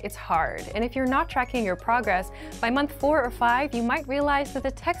yourself, it's hard, and if you're not tracking your progress, by month 4 or 5, you might realize that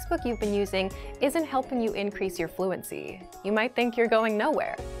the textbook you've been using isn't helping you increase your fluency. You might think you're going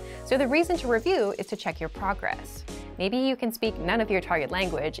nowhere. So the reason to review is to check your progress. Maybe you can speak none of your target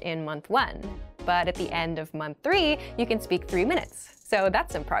language in month 1, but at the end of month 3, you can speak 3 minutes. So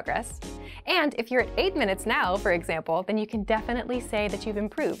that's some progress. And if you're at 8 minutes now, for example, then you can definitely say that you've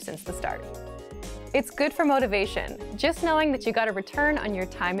improved since the start. It's good for motivation, just knowing that you got a return on your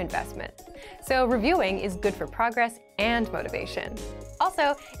time investment. So reviewing is good for progress and motivation.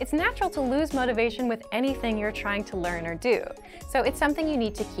 Also, it's natural to lose motivation with anything you're trying to learn or do. So it's something you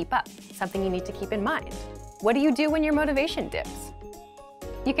need to keep up, something you need to keep in mind. What do you do when your motivation dips?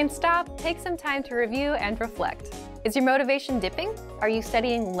 You can stop, take some time to review and reflect. Is your motivation dipping? Are you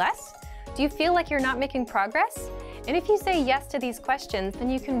studying less? Do you feel like you're not making progress? And if you say yes to these questions, then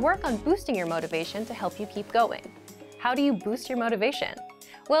you can work on boosting your motivation to help you keep going. How do you boost your motivation?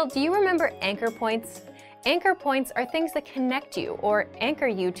 Well, do you remember anchor points? Anchor points are things that connect you or anchor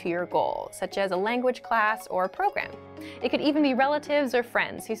you to your goal, such as a language class or a program. It could even be relatives or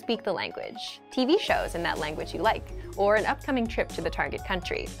friends who speak the language, TV shows in that language you like, or an upcoming trip to the target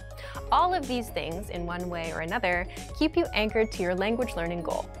country. All of these things, in one way or another, keep you anchored to your language learning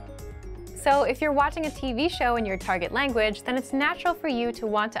goal. So if you're watching a TV show in your target language, then it's natural for you to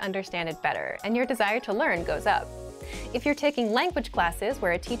want to understand it better, and your desire to learn goes up. If you're taking language classes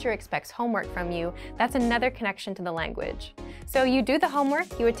where a teacher expects homework from you, that's another connection to the language. So you do the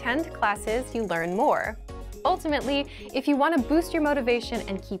homework, you attend classes, you learn more. Ultimately, if you want to boost your motivation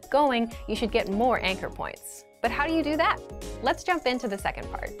and keep going, you should get more anchor points. But how do you do that? Let's jump into the second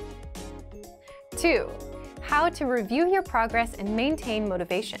part. 2. How to review your progress and maintain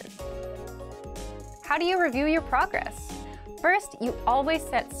motivation. How do you review your progress? First, you always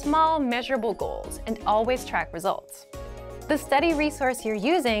set small, measurable goals and always track results. The study resource you're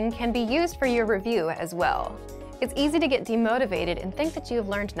using can be used for your review as well. It's easy to get demotivated and think that you have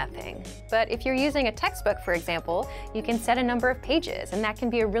learned nothing. But if you're using a textbook, for example, you can set a number of pages, and that can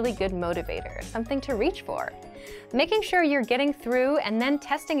be a really good motivator, something to reach for. Making sure you're getting through and then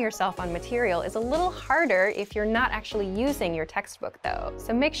testing yourself on material is a little harder if you're not actually using your textbook, though.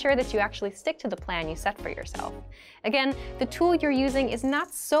 So make sure that you actually stick to the plan you set for yourself. Again, the tool you're using is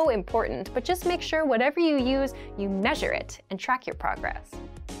not so important, but just make sure whatever you use, you measure it and track your progress.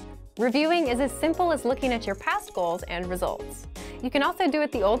 Reviewing is as simple as looking at your past goals and results. You can also do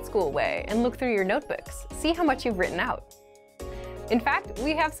it the old school way and look through your notebooks, see how much you've written out. In fact,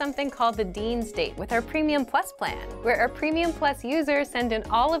 we have something called the Dean's Date with our Premium Plus plan, where our Premium Plus users send in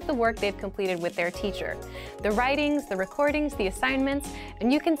all of the work they've completed with their teacher. The writings, the recordings, the assignments,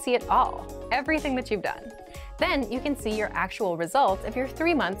 and you can see it all, everything that you've done. Then you can see your actual results of your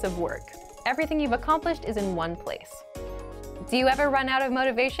 3 months of work. Everything you've accomplished is in one place. Do you ever run out of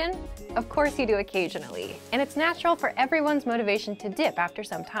motivation? Of course you do occasionally, and it's natural for everyone's motivation to dip after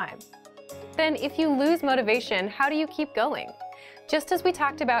some time. Then if you lose motivation, how do you keep going? Just as we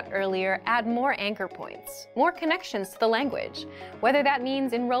talked about earlier, add more anchor points, more connections to the language, whether that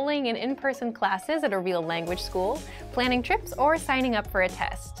means enrolling in in-person classes at a real language school, planning trips, or signing up for a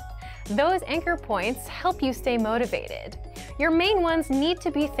test. Those anchor points help you stay motivated. Your main ones need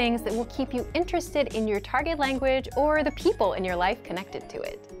to be things that will keep you interested in your target language or the people in your life connected to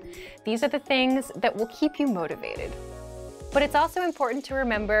it. These are the things that will keep you motivated. But it's also important to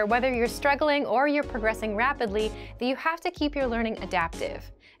remember, whether you're struggling or you're progressing rapidly, that you have to keep your learning adaptive.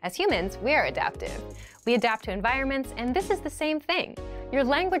 As humans, we are adaptive. We adapt to environments, and this is the same thing. Your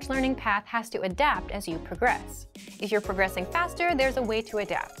language learning path has to adapt as you progress. If you're progressing faster, there's a way to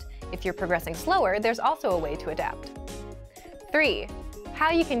adapt. If you're progressing slower, there's also a way to adapt. 3.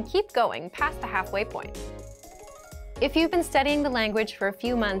 How you can keep going past the halfway point. If you've been studying the language for a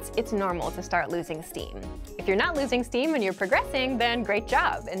few months, it's normal to start losing steam. If you're not losing steam and you're progressing, then great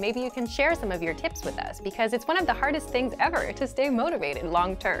job, and maybe you can share some of your tips with us, because it's one of the hardest things ever to stay motivated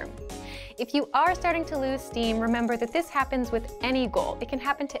long term. If you are starting to lose steam, remember that this happens with any goal. It can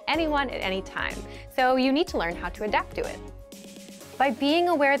happen to anyone at any time, so you need to learn how to adapt to it. By being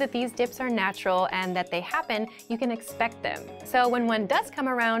aware that these dips are natural and that they happen, you can expect them. So when one does come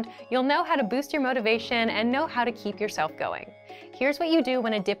around, you'll know how to boost your motivation and know how to keep yourself going. Here's what you do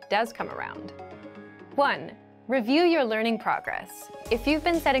when a dip does come around. 1. Review your learning progress. If you've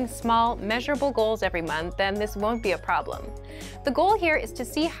been setting small, measurable goals every month, then this won't be a problem. The goal here is to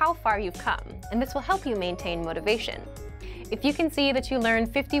see how far you've come, and this will help you maintain motivation. If you can see that you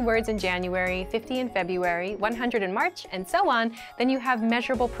learned 50 words in January, 50 in February, 100 in March, and so on, then you have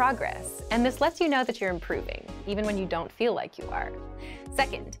measurable progress, and this lets you know that you're improving, even when you don't feel like you are.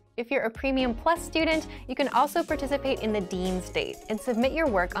 Second, if you're a Premium Plus student, you can also participate in the Dean's Date and submit your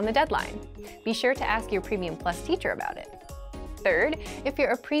work on the deadline. Be sure to ask your Premium Plus teacher about it. Third, if you're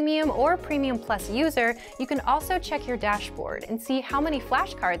a Premium or Premium Plus user, you can also check your dashboard and see how many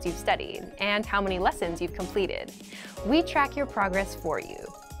flashcards you've studied and how many lessons you've completed. We track your progress for you.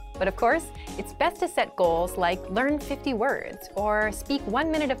 But of course, it's best to set goals like learn 50 words or speak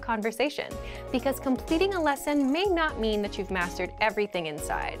 1 minute of conversation, because completing a lesson may not mean that you've mastered everything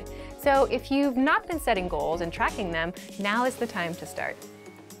inside. So if you've not been setting goals and tracking them, now is the time to start.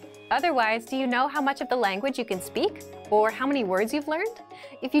 Otherwise, do you know how much of the language you can speak? Or how many words you've learned?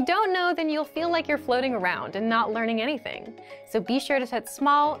 If you don't know, then you'll feel like you're floating around and not learning anything. So be sure to set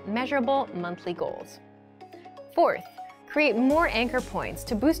small, measurable monthly goals. Fourth, create more anchor points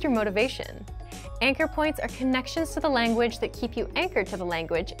to boost your motivation. Anchor points are connections to the language that keep you anchored to the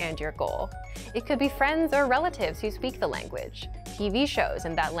language and your goal. It could be friends or relatives who speak the language, TV shows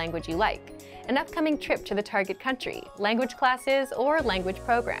in that language you like, an upcoming trip to the target country, language classes, or language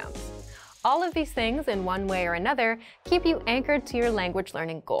programs. All of these things, in one way or another, keep you anchored to your language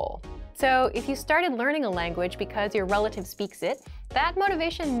learning goal. So if you started learning a language because your relative speaks it, that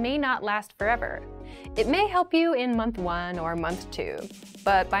motivation may not last forever. It may help you in month 1 or month 2,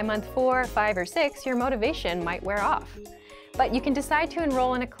 but by month 4, 5, or 6, your motivation might wear off. but you can decide to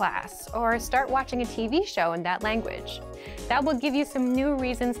enroll in a class or start watching a TV show in that language. That will give you some new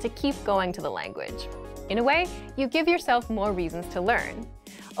reasons to keep going to the language. In a way, you give yourself more reasons to learn.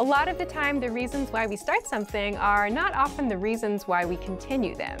 A lot of the time, the reasons why we start something are not often the reasons why we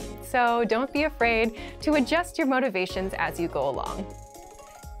continue them. So don't be afraid to adjust your motivations as you go along.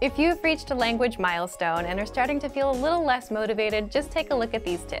 If you've reached a language milestone and are starting to feel a little less motivated, just take a look at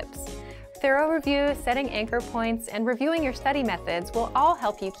these tips. Thorough review, setting anchor points, and reviewing your study methods will all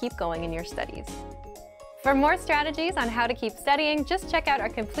help you keep going in your studies. For more strategies on how to keep studying, just check out our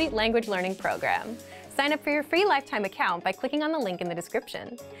complete language learning program. Sign up for your free lifetime account by clicking on the link in the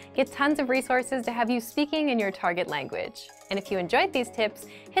description. Get tons of resources to have you speaking in your target language. And if you enjoyed these tips,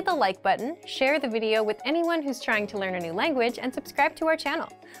 hit the like button, share the video with anyone who's trying to learn a new language, and subscribe to our channel.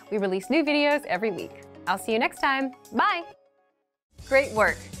 We release new videos every week. I'll see you next time. Bye! Great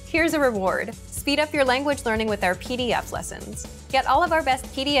work! Here's a reward. Speed up your language learning with our PDF lessons. Get all of our best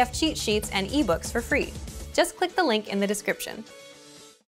PDF cheat sheets and ebooks for free. Just click the link in the description.